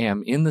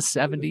am in the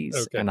 70s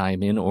Okay. and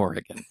I'm in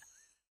Oregon.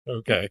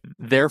 Okay.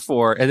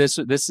 Therefore, and this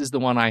is the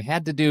one I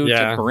had to do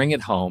Yeah. to bring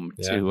it home,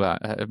 Yeah.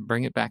 to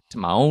bring it back to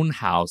my own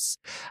house.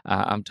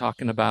 I'm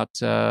talking about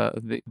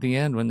the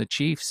end when the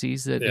chief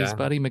sees that his Yeah.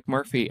 buddy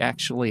McMurphy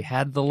actually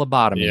had the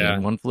lobotomy Yeah.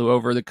 and one flew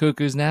over the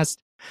cuckoo's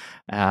nest,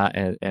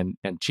 and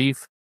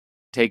Chief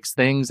takes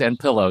things and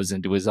pillows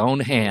into his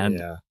own hand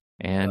Yeah.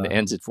 and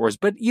ends it for us.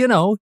 But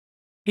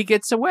he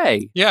gets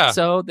away. Yeah.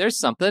 So there's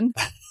something.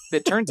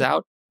 It turns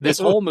out this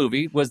whole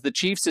movie was the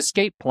Chief's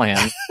escape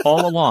plan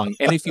all along.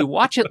 And if you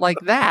watch it like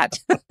that,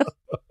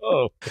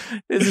 Oh.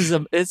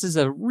 this is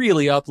a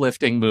really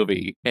uplifting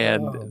movie.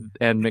 And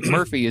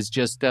McMurphy is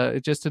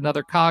just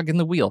another cog in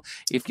the wheel.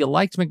 If you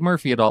liked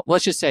McMurphy at all,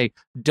 let's just say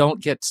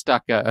don't get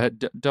stuck.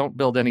 Don't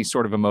build any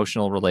sort of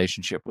emotional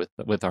relationship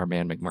with our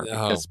man McMurphy,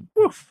 because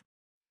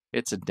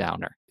it's a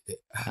downer.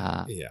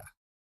 Yeah.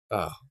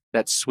 Oh.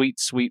 That sweet,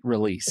 sweet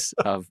release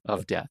of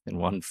death. And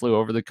One Flew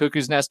Over the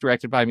Cuckoo's Nest,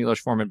 directed by Milos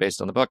Forman,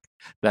 based on the book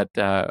that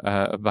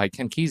by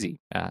Ken Kesey.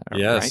 Yes,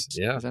 right?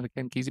 yeah. Is that a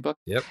Ken Kesey book?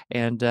 Yep.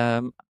 And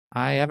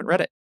I haven't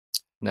read it.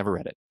 Never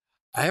read it.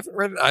 I haven't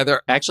read it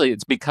either. Actually,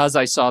 it's because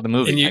I saw the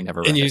movie. I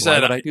never read it. Why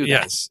would I do that?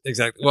 Yes,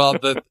 exactly. Well,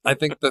 I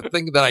think the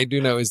thing that I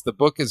do know is the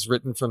book is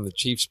written from the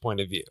Chief's point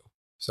of view.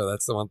 So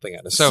that's the one thing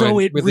I know. So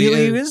it really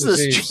is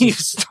a Chief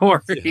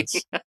story.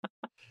 Yes.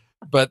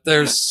 But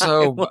there's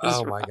oh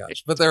my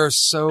gosh. But there are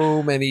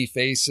so many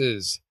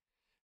faces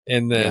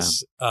in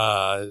this.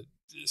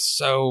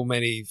 So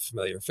many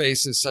familiar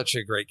faces, such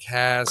a great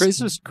cast.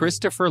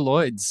 Christopher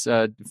Lloyd's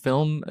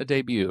film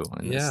debut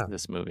in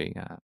this movie.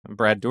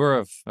 Brad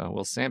Dourif,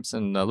 Will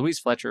Sampson, Louise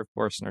Fletcher, of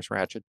course, Nurse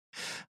Ratched.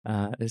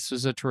 This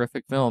was a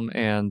terrific film,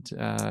 and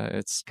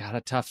it's got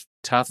a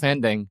tough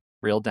ending.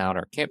 Real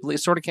downer. Can't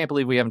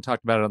believe we haven't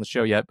talked about it on the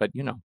show yet, but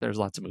there's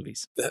lots of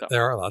movies. So.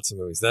 There are lots of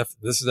movies.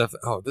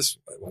 This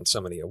won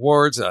so many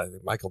awards.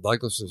 Michael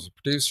Douglas was a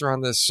producer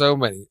on this. So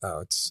many.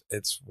 Oh,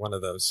 it's one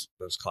of those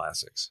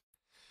classics.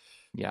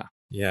 Yeah.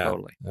 Yeah.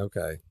 Totally.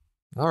 Okay.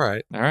 All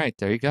right. All right,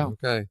 there you go.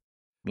 Okay.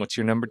 What's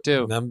your number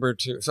 2? Number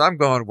 2. So I'm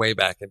going way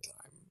back in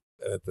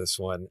time at this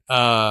one.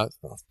 Well,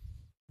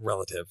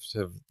 relative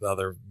to the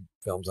other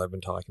films I've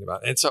been talking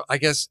about. And so I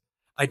guess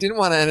I didn't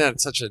want to end on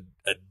such a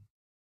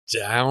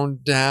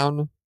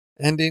down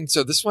ending.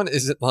 So this one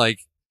isn't like,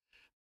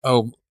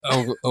 oh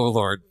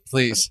Lord,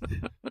 please,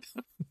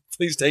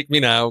 please take me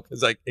now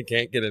because it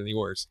can't get any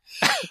worse.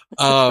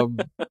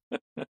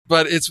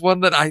 But it's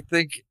one that I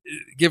think,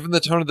 given the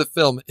tone of the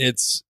film,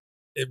 it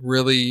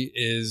really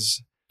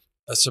is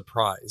a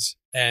surprise,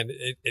 and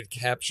it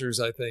captures,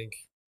 I think,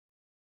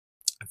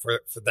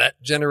 for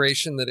that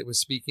generation that it was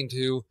speaking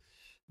to,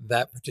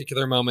 that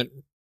particular moment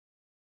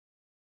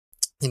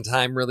in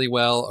time really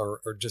well,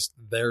 or just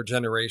their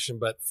generation.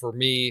 But for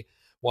me,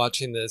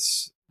 watching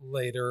this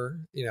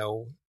later,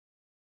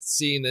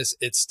 seeing this,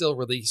 it still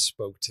really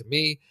spoke to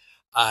me.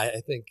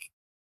 I think,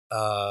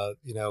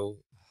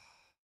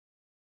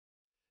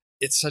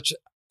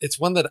 it's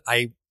one that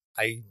I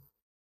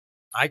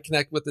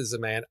connect with as a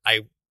man.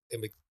 I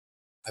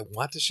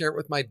want to share it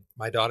with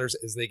my daughters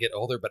as they get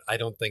older, but I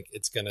don't think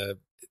it's gonna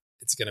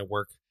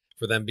work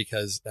for them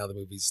because now the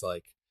movie's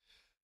like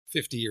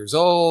 50 years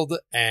old,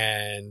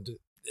 and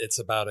it's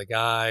about a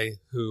guy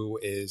who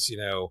is,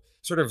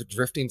 sort of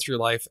drifting through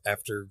life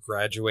after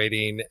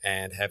graduating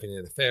and having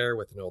an affair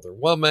with an older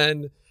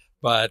woman.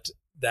 But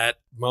that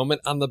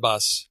moment on the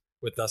bus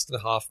with Dustin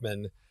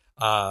Hoffman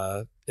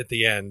at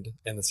the end,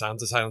 and the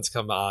sounds of silence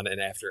come on, and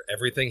after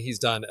everything he's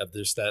done, of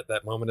there's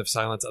that moment of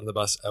silence on the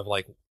bus of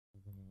like,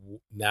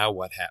 now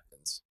what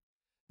happens?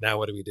 Now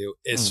what do we do?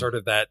 Is sort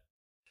of that.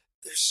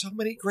 There's so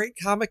many great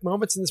comic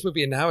moments in this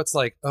movie, and now it's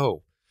like,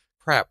 oh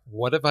crap,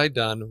 what have I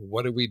done?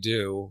 What do we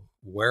do?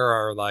 Where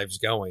are our lives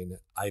going?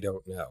 I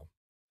don't know.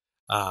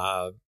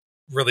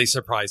 Really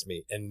surprised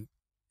me, and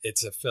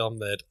it's a film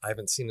that I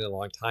haven't seen in a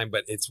long time,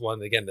 but it's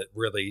one again that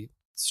really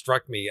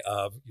struck me.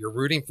 Of you're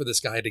rooting for this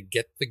guy to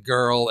get the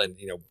girl, and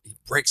he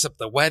breaks up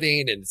the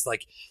wedding, and it's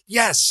like,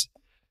 yes,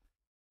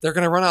 they're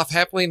going to run off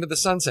happily into the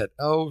sunset.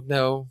 Oh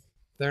no,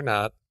 they're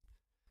not.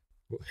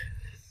 I'm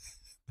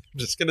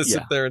just going to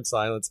sit there in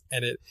silence.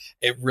 And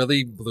it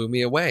really blew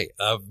me away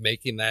of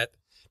making that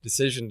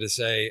decision to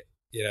say,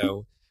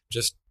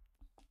 just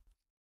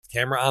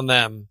camera on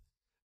them.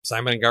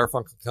 Simon and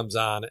Garfunkel comes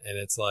on, and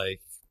it's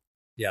like,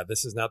 yeah,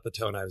 this is not the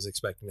tone I was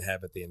expecting to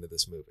have at the end of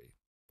this movie.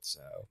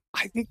 So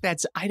I think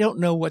I don't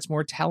know what's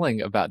more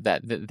telling about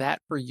that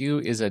for you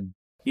is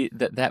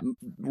that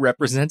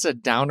represents a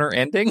downer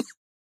ending.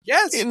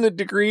 Yes. In the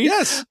degree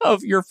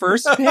of your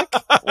first pick.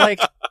 Like,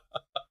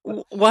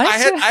 what?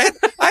 I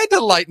had to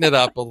lighten it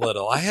up a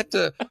little.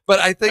 But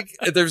I think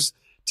there's,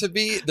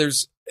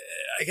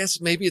 I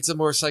guess maybe it's a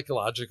more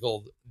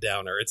psychological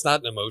downer. It's not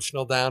an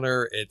emotional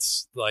downer.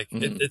 It's like,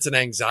 it's an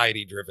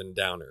anxiety driven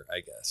downer, I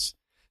guess,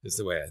 is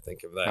the way I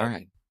think of that.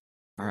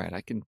 All right.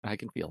 I can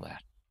feel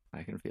that.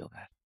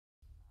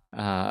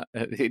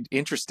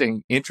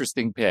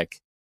 Interesting pick.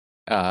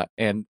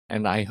 And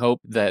I hope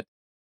that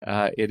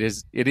it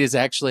is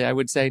actually, I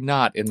would say,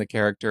 not in the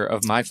character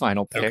of my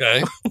final pick,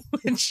 okay.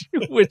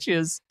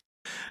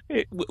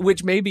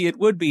 which maybe it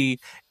would be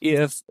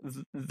if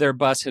their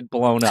bus had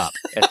blown up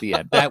at the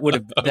end. That would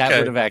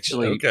have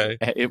actually,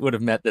 it would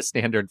have met the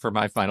standard for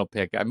my final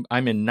pick.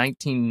 I'm in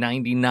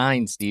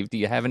 1999. Steve, do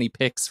you have any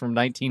picks from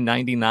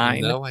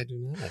 1999? No, I do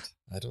not.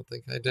 I don't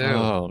think I do.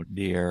 Oh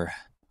dear.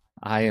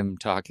 I am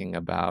talking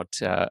about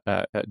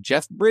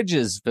Jeff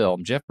Bridges'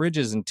 film. Jeff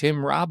Bridges and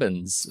Tim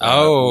Robbins. They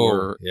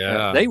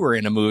were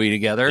in a movie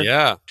together.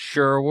 Yeah,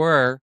 sure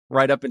were.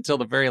 Right up until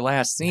the very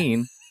last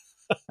scene.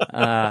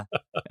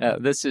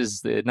 This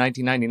is the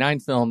 1999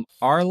 film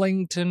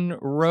Arlington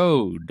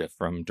Road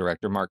from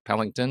director Mark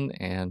Pellington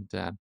and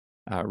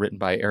written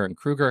by Aaron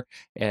Kruger.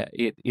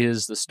 It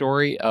is the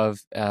story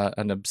of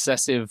an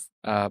obsessive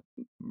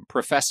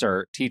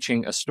professor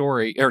teaching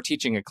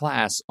a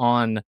class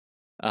on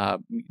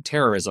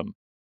terrorism,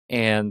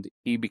 and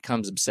he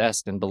becomes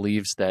obsessed and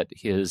believes that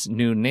his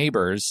new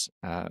neighbors,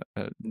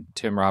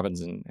 Tim Robbins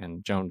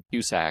and Joan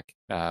Cusack,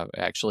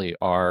 actually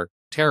are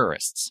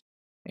terrorists,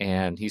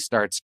 and he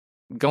starts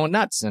going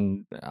nuts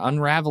and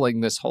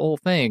unraveling this whole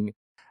thing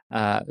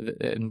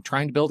and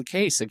trying to build a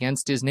case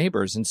against his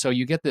neighbors. And so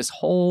you get this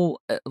whole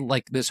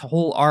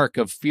arc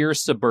of fear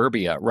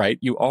suburbia, right?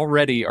 You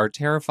already are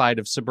terrified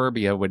of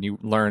suburbia when you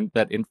learn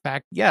that, in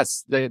fact,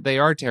 yes, they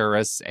are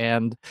terrorists,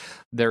 and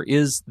there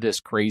is this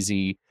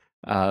crazy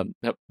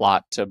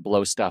plot to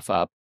blow stuff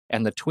up.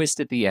 And the twist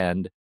at the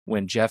end,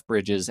 when Jeff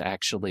Bridges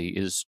actually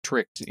is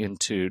tricked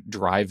into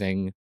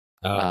driving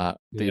the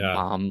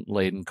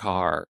bomb-laden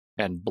car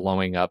and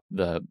blowing up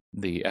the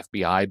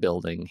FBI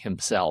building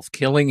himself,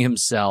 killing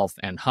himself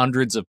and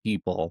hundreds of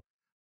people,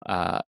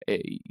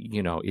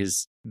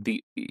 it's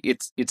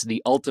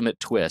the ultimate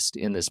twist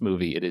in this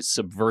movie. It is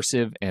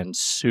subversive and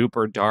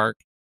super dark,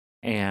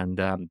 and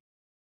the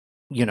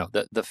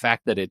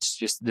fact that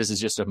this is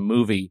just a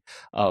movie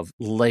of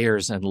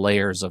layers and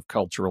layers of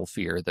cultural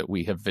fear that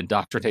we have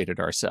indoctrinated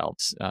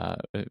ourselves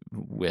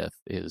with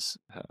is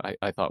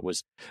I thought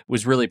was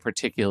really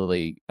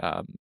particularly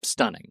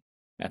stunning.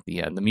 at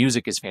the end. The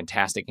music is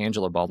fantastic.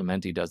 Angelo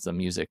Badalamenti does the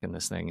music in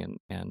this thing,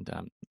 and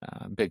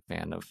big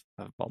fan of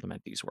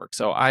Baldamenti's work.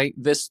 So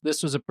this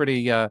was a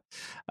pretty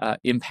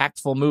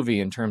impactful movie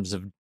in terms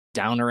of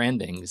downer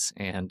endings,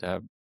 and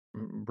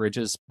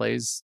Bridges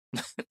plays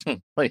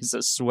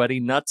a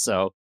sweaty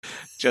nutso,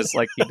 just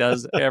like he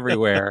does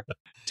everywhere,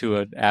 to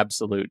an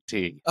absolute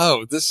T.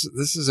 Oh, this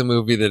is a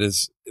movie that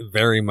is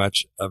very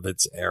much of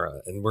its era,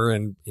 and we're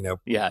in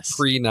Yes.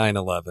 pre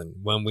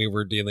 9/11 when we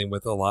were dealing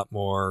with a lot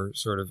more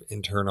sort of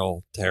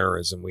internal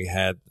terrorism. We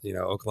had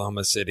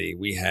Oklahoma City,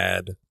 we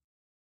had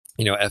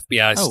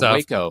FBI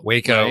stuff,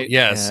 Waco, right?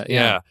 yes,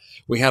 Yeah.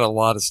 We had a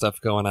lot of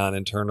stuff going on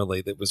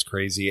internally that was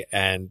crazy,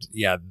 and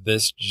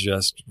this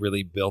just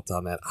really built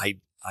on that.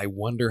 I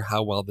wonder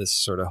how well this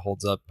sort of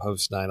holds up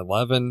post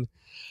 9/11.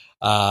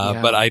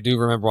 But I do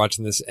remember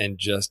watching this and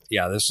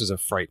this was a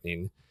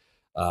frightening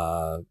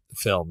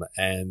film.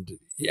 And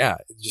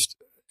just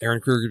Aaron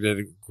Kruger did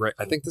a great,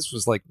 I think this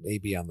was like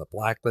maybe on the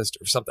blacklist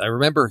or something. I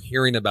remember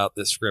hearing about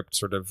this script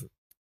sort of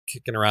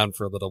kicking around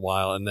for a little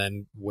while. And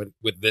then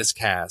with this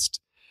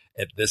cast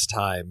at this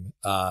time,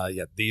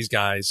 these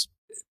guys,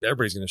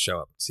 everybody's going to show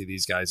up, see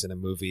these guys in a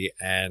movie.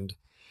 And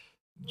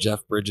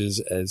Jeff Bridges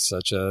as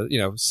such a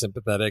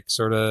sympathetic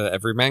sort of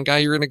everyman guy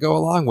you're going to go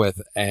along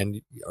with, and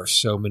you are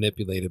so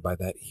manipulated by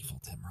that evil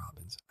Tim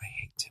Robbins. I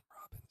hate Tim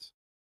Robbins.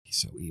 He's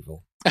so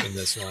evil in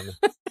this one.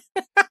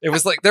 It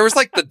was like there was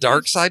like the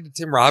dark side to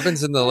Tim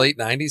Robbins in the late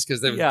 90s, because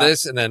there was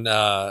this, and then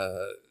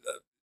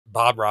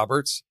Bob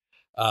Roberts.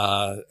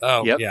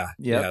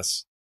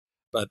 Yes.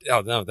 But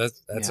no,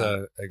 that's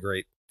a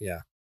great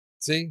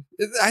See,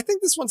 I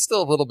think this one's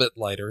still a little bit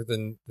lighter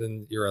than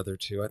your other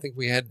two. I think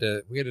we had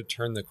to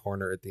turn the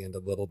corner at the end a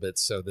little bit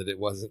so that it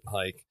wasn't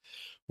like,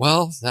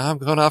 well, now I'm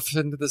going off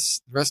into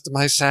this rest of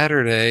my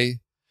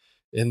Saturday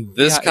in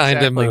this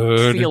kind of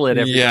mood. Feel it,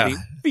 everybody.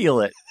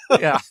 Feel it.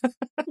 Yeah.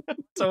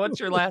 So what's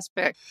your last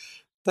pick?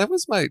 I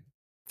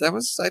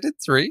did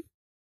 3.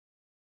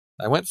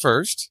 I went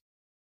first.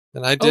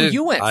 And I did. Oh,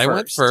 you went first. I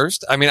went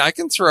first. I mean, I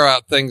can throw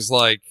out things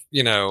like,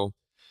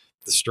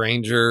 The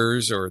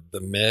Strangers or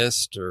The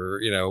Mist or,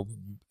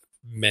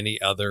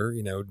 many other,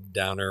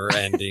 downer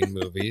ending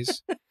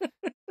movies.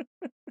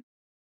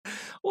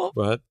 Well,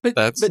 but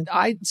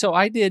I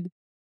did.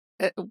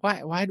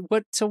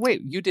 So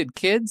wait, you did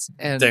Kids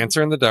and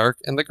Dancer in the Dark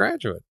and The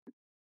Graduate.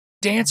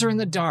 Dancer in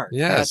the Dark.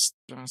 Yes.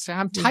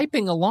 I'm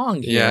typing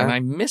along here and I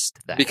missed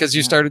that. Because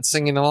you started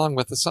singing along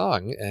with the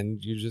song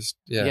and you just,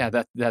 Yeah,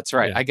 that's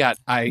right. Yeah.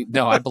 I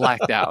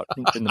blacked out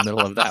in the middle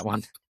of that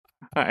one.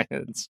 I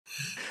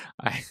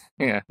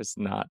was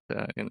not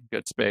in a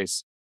good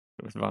space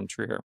with Von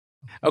Trier.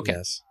 Okay.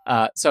 Yes.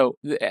 So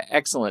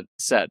excellent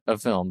set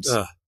of films.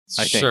 I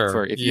think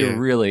for if you're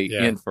really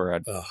in for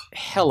a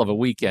hell of a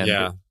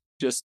weekend,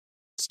 just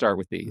start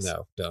with these.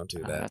 No, don't do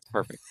that. That's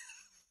perfect.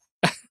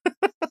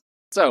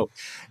 So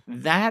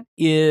that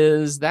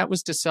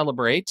was to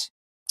celebrate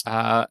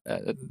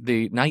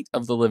the Night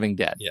of the Living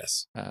Dead.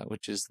 Yes.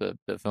 Which is the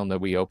film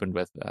that we opened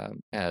with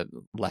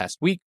last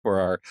week for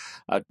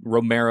our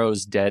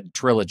Romero's Dead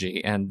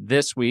trilogy, and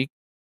this week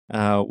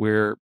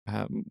we're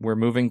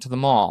moving to the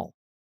mall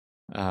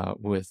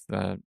with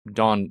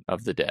Dawn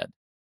of the Dead,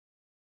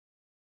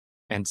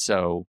 and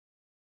so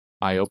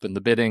I opened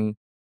the bidding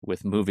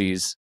with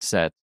movies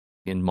set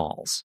in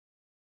malls.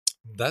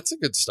 That's a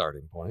good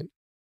starting point.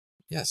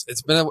 Yes,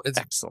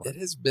 excellent. It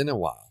has been a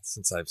while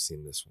since I've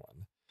seen this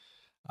one.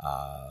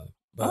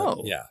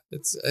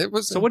 It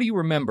was. So, what do you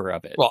remember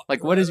of it? Well,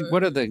 like, what are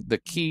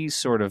the key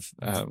sort of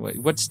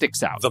what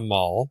sticks out? The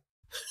mall.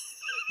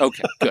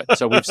 Okay, good.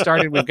 So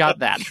we've got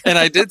that. And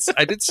I did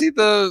see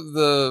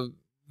the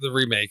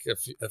remake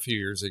a few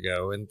years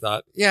ago and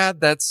thought,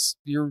 that's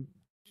you're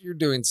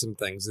doing some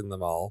things in the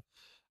mall.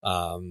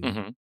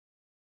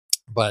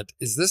 But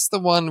is this the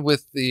one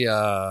with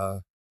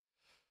the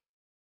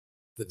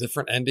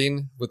different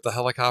ending with the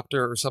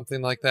helicopter or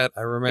something like that?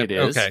 I remember. It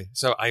is. Okay.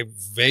 So I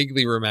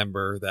vaguely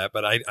remember that,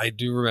 but I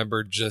do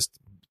remember just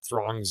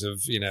throngs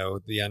of,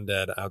 the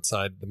undead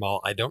outside the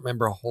mall. I don't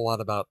remember a whole lot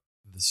about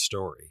the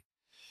story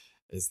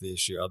is the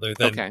issue, other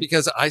than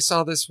because I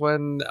saw this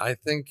when I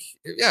think,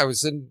 I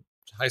was in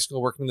high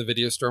school working in the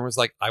video store and was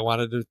like, I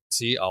wanted to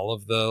see all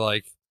of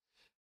the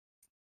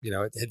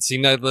had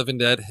seen Night of the Living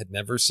Dead, had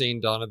never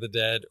seen Dawn of the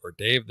Dead or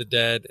Day of the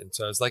Dead. And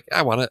so I was like,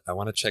 I want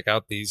to check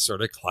out these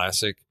sort of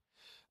classic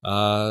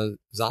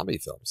zombie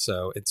films.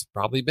 So it's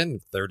probably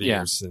been 30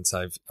 years since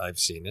I've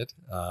seen it,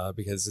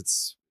 because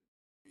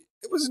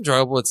it was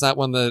enjoyable. It's not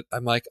one that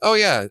I'm like,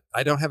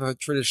 I don't have a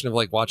tradition of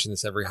like watching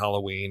this every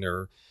Halloween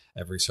or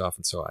every so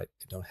often, so I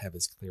don't have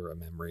as clear a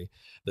memory.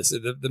 Is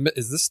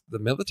this the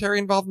military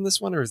involved in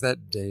this one, or is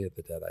that Day of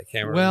the Dead? I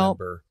can't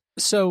remember.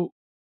 So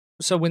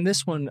when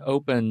this one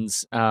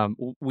opens,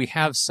 we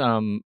have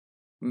some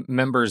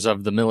members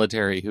of the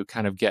military who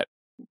kind of get,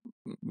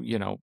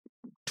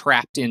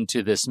 trapped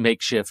into this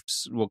makeshift,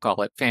 we'll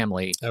call it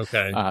family,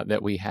 that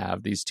we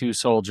have. These 2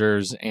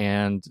 soldiers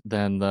and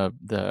then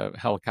the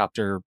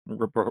helicopter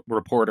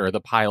reporter,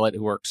 the pilot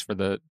who works for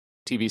the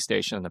TV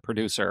station and the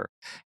producer,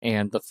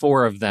 and the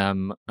four of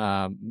them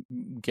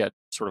get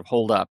sort of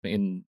holed up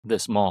in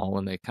this mall,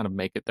 and they kind of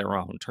make it their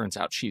own. Turns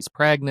out she's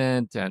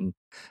pregnant, and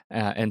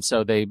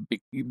so they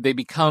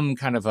become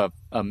kind of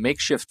a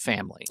makeshift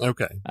family.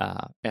 Okay.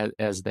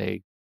 As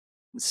they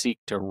seek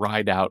to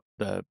ride out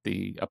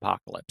the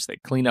apocalypse. They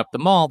clean up the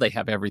mall. They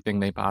have everything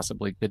they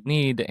possibly could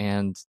need,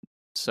 and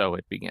so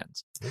it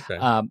begins. Okay.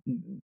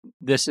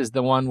 This is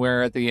the one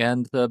where at the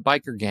end the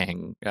biker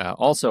gang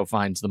also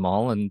finds the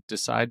mall and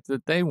decides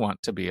that they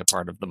want to be a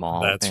part of the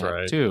mall. That's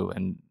right. Too,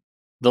 and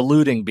the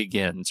looting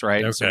begins.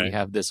 Right. Okay. So we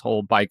have this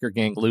whole biker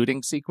gang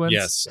looting sequence.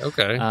 Yes.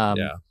 Okay.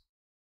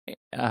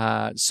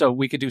 So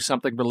we could do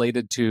something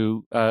related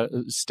to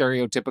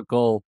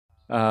stereotypical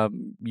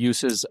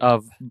uses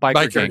of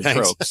biker gang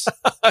tropes.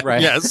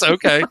 Right. Yes.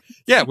 Okay.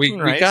 Yeah. We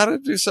Right. got to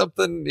do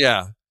something.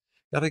 Yeah.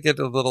 Got to get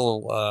a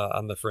little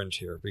on the fringe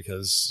here,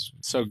 because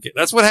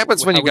that's what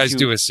happens when how you would guys you-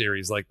 do a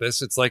series like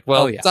this. It's like,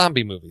 well, Oh, yeah.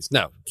 zombie movies.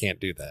 No, can't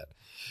do that.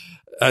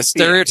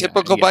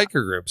 Stereotypical yeah.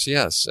 biker groups.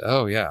 Yes.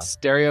 Oh, yeah.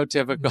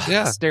 Stereotypical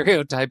Yeah.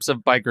 stereotypes of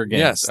biker gangs.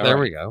 Yes. All There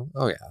right. we go.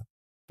 Oh, yeah.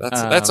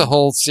 That's a Um,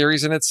 whole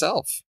series in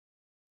itself.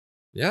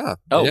 Yeah.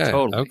 Oh, yeah.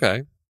 totally.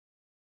 Okay.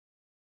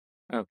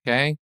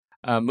 Okay.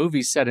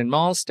 Movies set in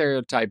malls,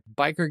 stereotype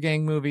biker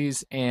gang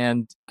movies,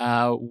 and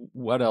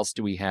what else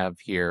do we have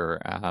here?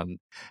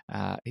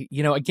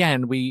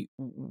 Again,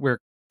 we're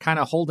kind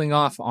of holding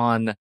off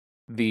on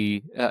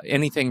the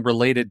anything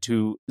related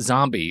to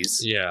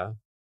zombies Yeah.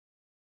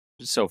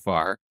 so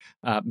far.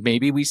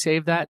 Maybe we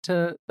save that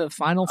to the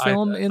final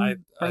film in our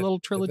little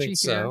trilogy I think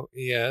here. so.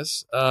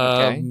 Yes.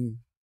 Okay.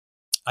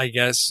 I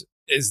guess,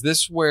 is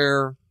this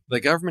where the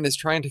government is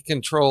trying to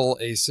control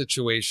a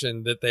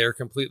situation that they are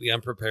completely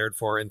unprepared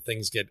for, and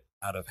things get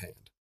out of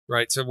hand,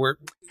 right? So we're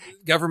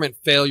government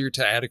failure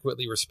to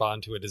adequately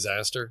respond to a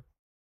disaster.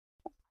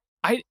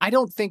 I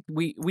don't think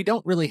we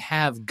don't really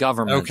have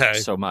government Okay.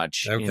 so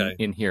much Okay.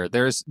 in here.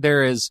 There is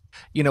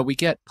we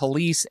get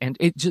police, and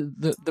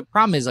the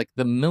problem is like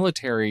the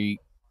military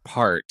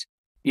part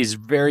is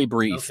very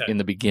brief Okay. in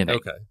the beginning,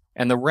 Okay.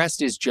 and the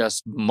rest is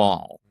just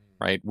mall.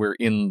 Right, we're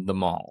in the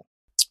mall.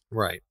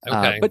 Right.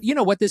 Okay. But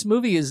what this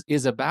movie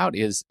is about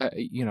is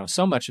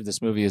so much of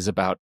this movie is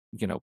about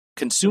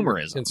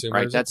consumerism,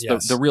 right? Consumerism, That's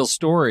yes. the real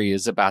story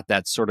is about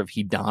that sort of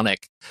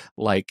hedonic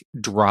like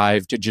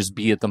drive to just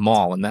be at the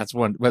mall, and that's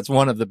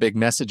one of the big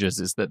messages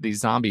is that these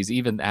zombies,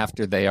 even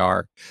after they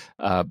are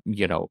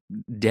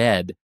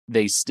dead,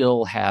 they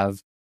still have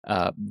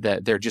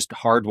that they're just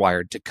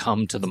hardwired to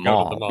come to the Go to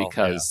mall the mall,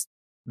 because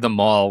the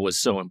mall was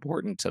so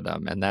important to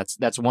them, and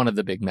that's one of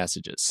the big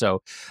messages.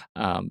 So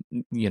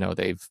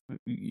they've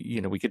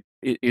we could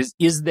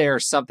is there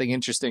something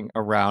interesting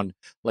around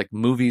like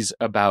movies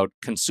about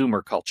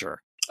consumer culture?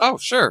 Oh,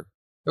 sure.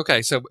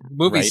 Okay. So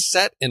movies Right.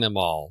 set in a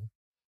mall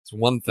is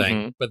one thing,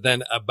 Mhm. but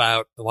then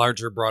about the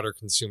larger, broader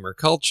consumer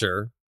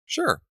culture.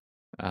 Sure.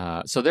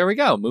 So there we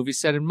go. Movies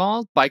set in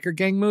malls, biker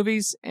gang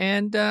movies,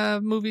 and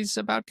movies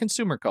about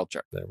consumer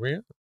culture. There we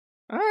go.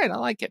 All right, I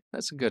like it.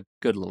 That's a good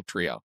little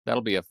trio.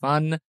 That'll be a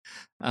fun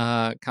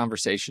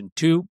conversation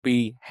to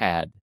be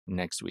had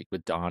next week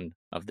with Dawn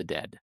of the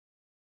Dead.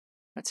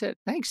 That's it.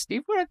 Thanks,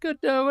 Steve. What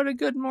a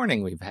good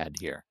morning we've had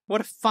here.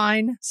 What a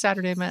fine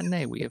Saturday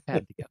matinee we have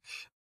had together.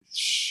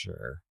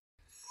 Sure.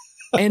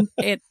 And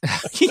I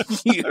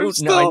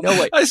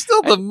I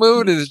still, the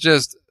mood is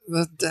just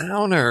the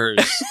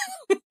downers.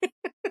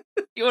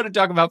 You want to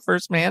talk about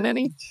First Man,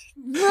 any?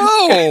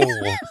 No,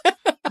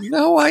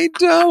 no, I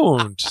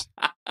don't.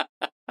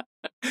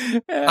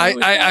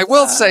 I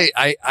will say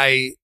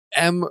I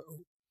am.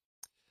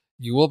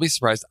 You will be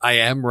surprised. I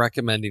am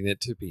recommending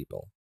it to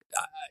people.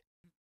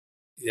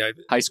 Yeah,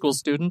 High school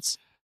students.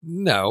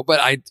 no, but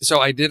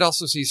I did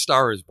also see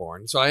Star is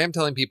Born. So I am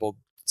telling people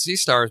see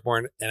Star is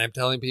Born, and I'm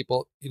telling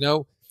people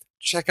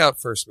check out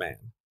First Man.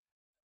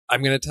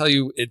 I'm going to tell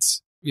you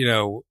it's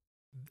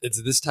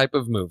this type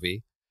of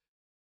movie.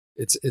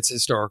 It's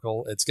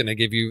historical. It's going to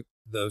give you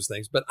those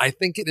things, but I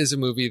think it is a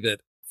movie that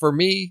for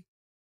me.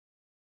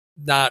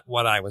 Not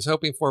what I was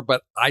hoping for,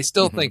 but I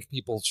still Mhm. think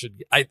people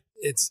should.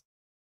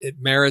 It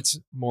merits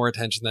more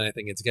attention than I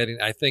think it's getting.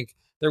 I think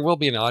there will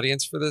be an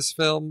audience for this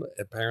film.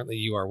 Apparently,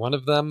 you are one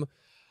of them,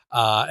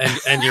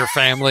 and your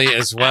family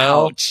as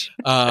well. Ouch.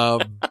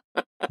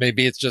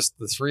 Maybe it's just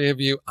the three of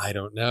you. I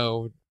don't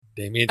know.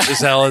 Damien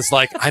Chazelle is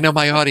like, I know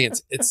my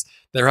audience.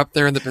 They're up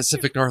there in the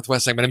Pacific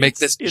Northwest. I'm going to make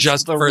this It's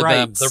just the for them.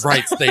 rights. The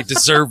rights. They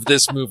deserve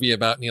this movie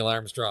about Neil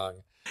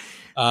Armstrong.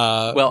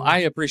 Well, I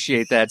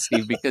appreciate that,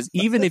 Steve, because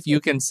even if you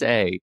can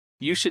say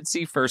you should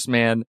see First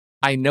Man,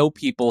 I know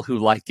people who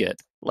like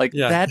it. Like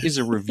Yeah. that is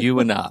a review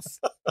enough.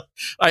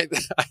 I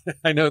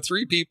know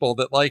three people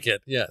that like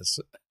it. Yes.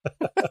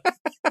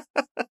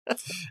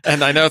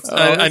 And I know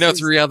I know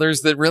three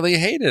others that really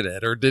hated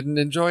it or didn't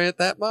enjoy it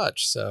that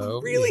much.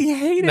 So Really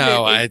hated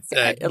No,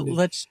 it.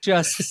 Let's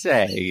just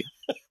say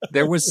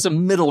there was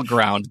some middle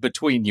ground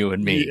between you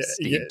and me, Yeah,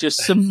 Steve. yeah.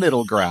 Just some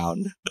middle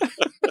ground.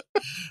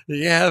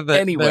 Yeah,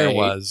 Anyway. there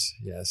was.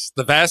 Yes.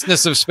 The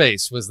vastness of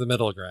space was the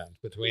middle ground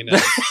between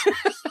us.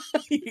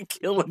 You're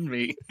killing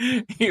me.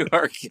 You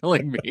are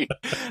killing me.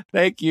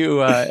 Thank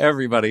you,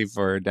 everybody,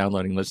 for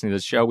downloading and listening to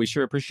this show. We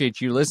sure appreciate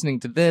you listening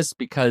to this,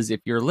 because if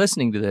you're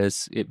listening to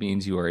this, it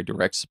means you are a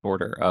direct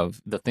supporter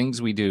of the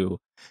things we do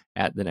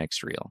at The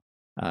Next Reel,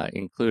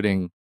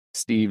 including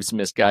Steve's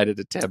misguided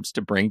attempts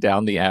to bring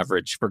down the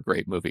average for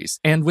great movies.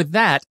 And with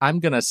that, I'm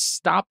going to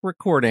stop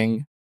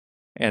recording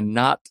and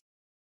not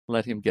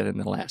let him get in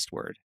the last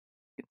word,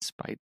 in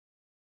spite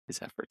of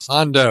his efforts.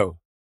 Hondo.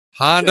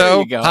 There Hondo.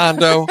 you go.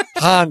 Hondo.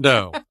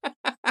 Hondo.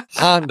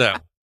 Hondo.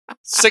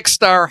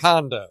 6-star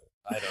Hondo.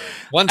 I don't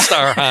know.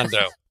 1-star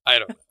Hondo. I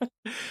don't know.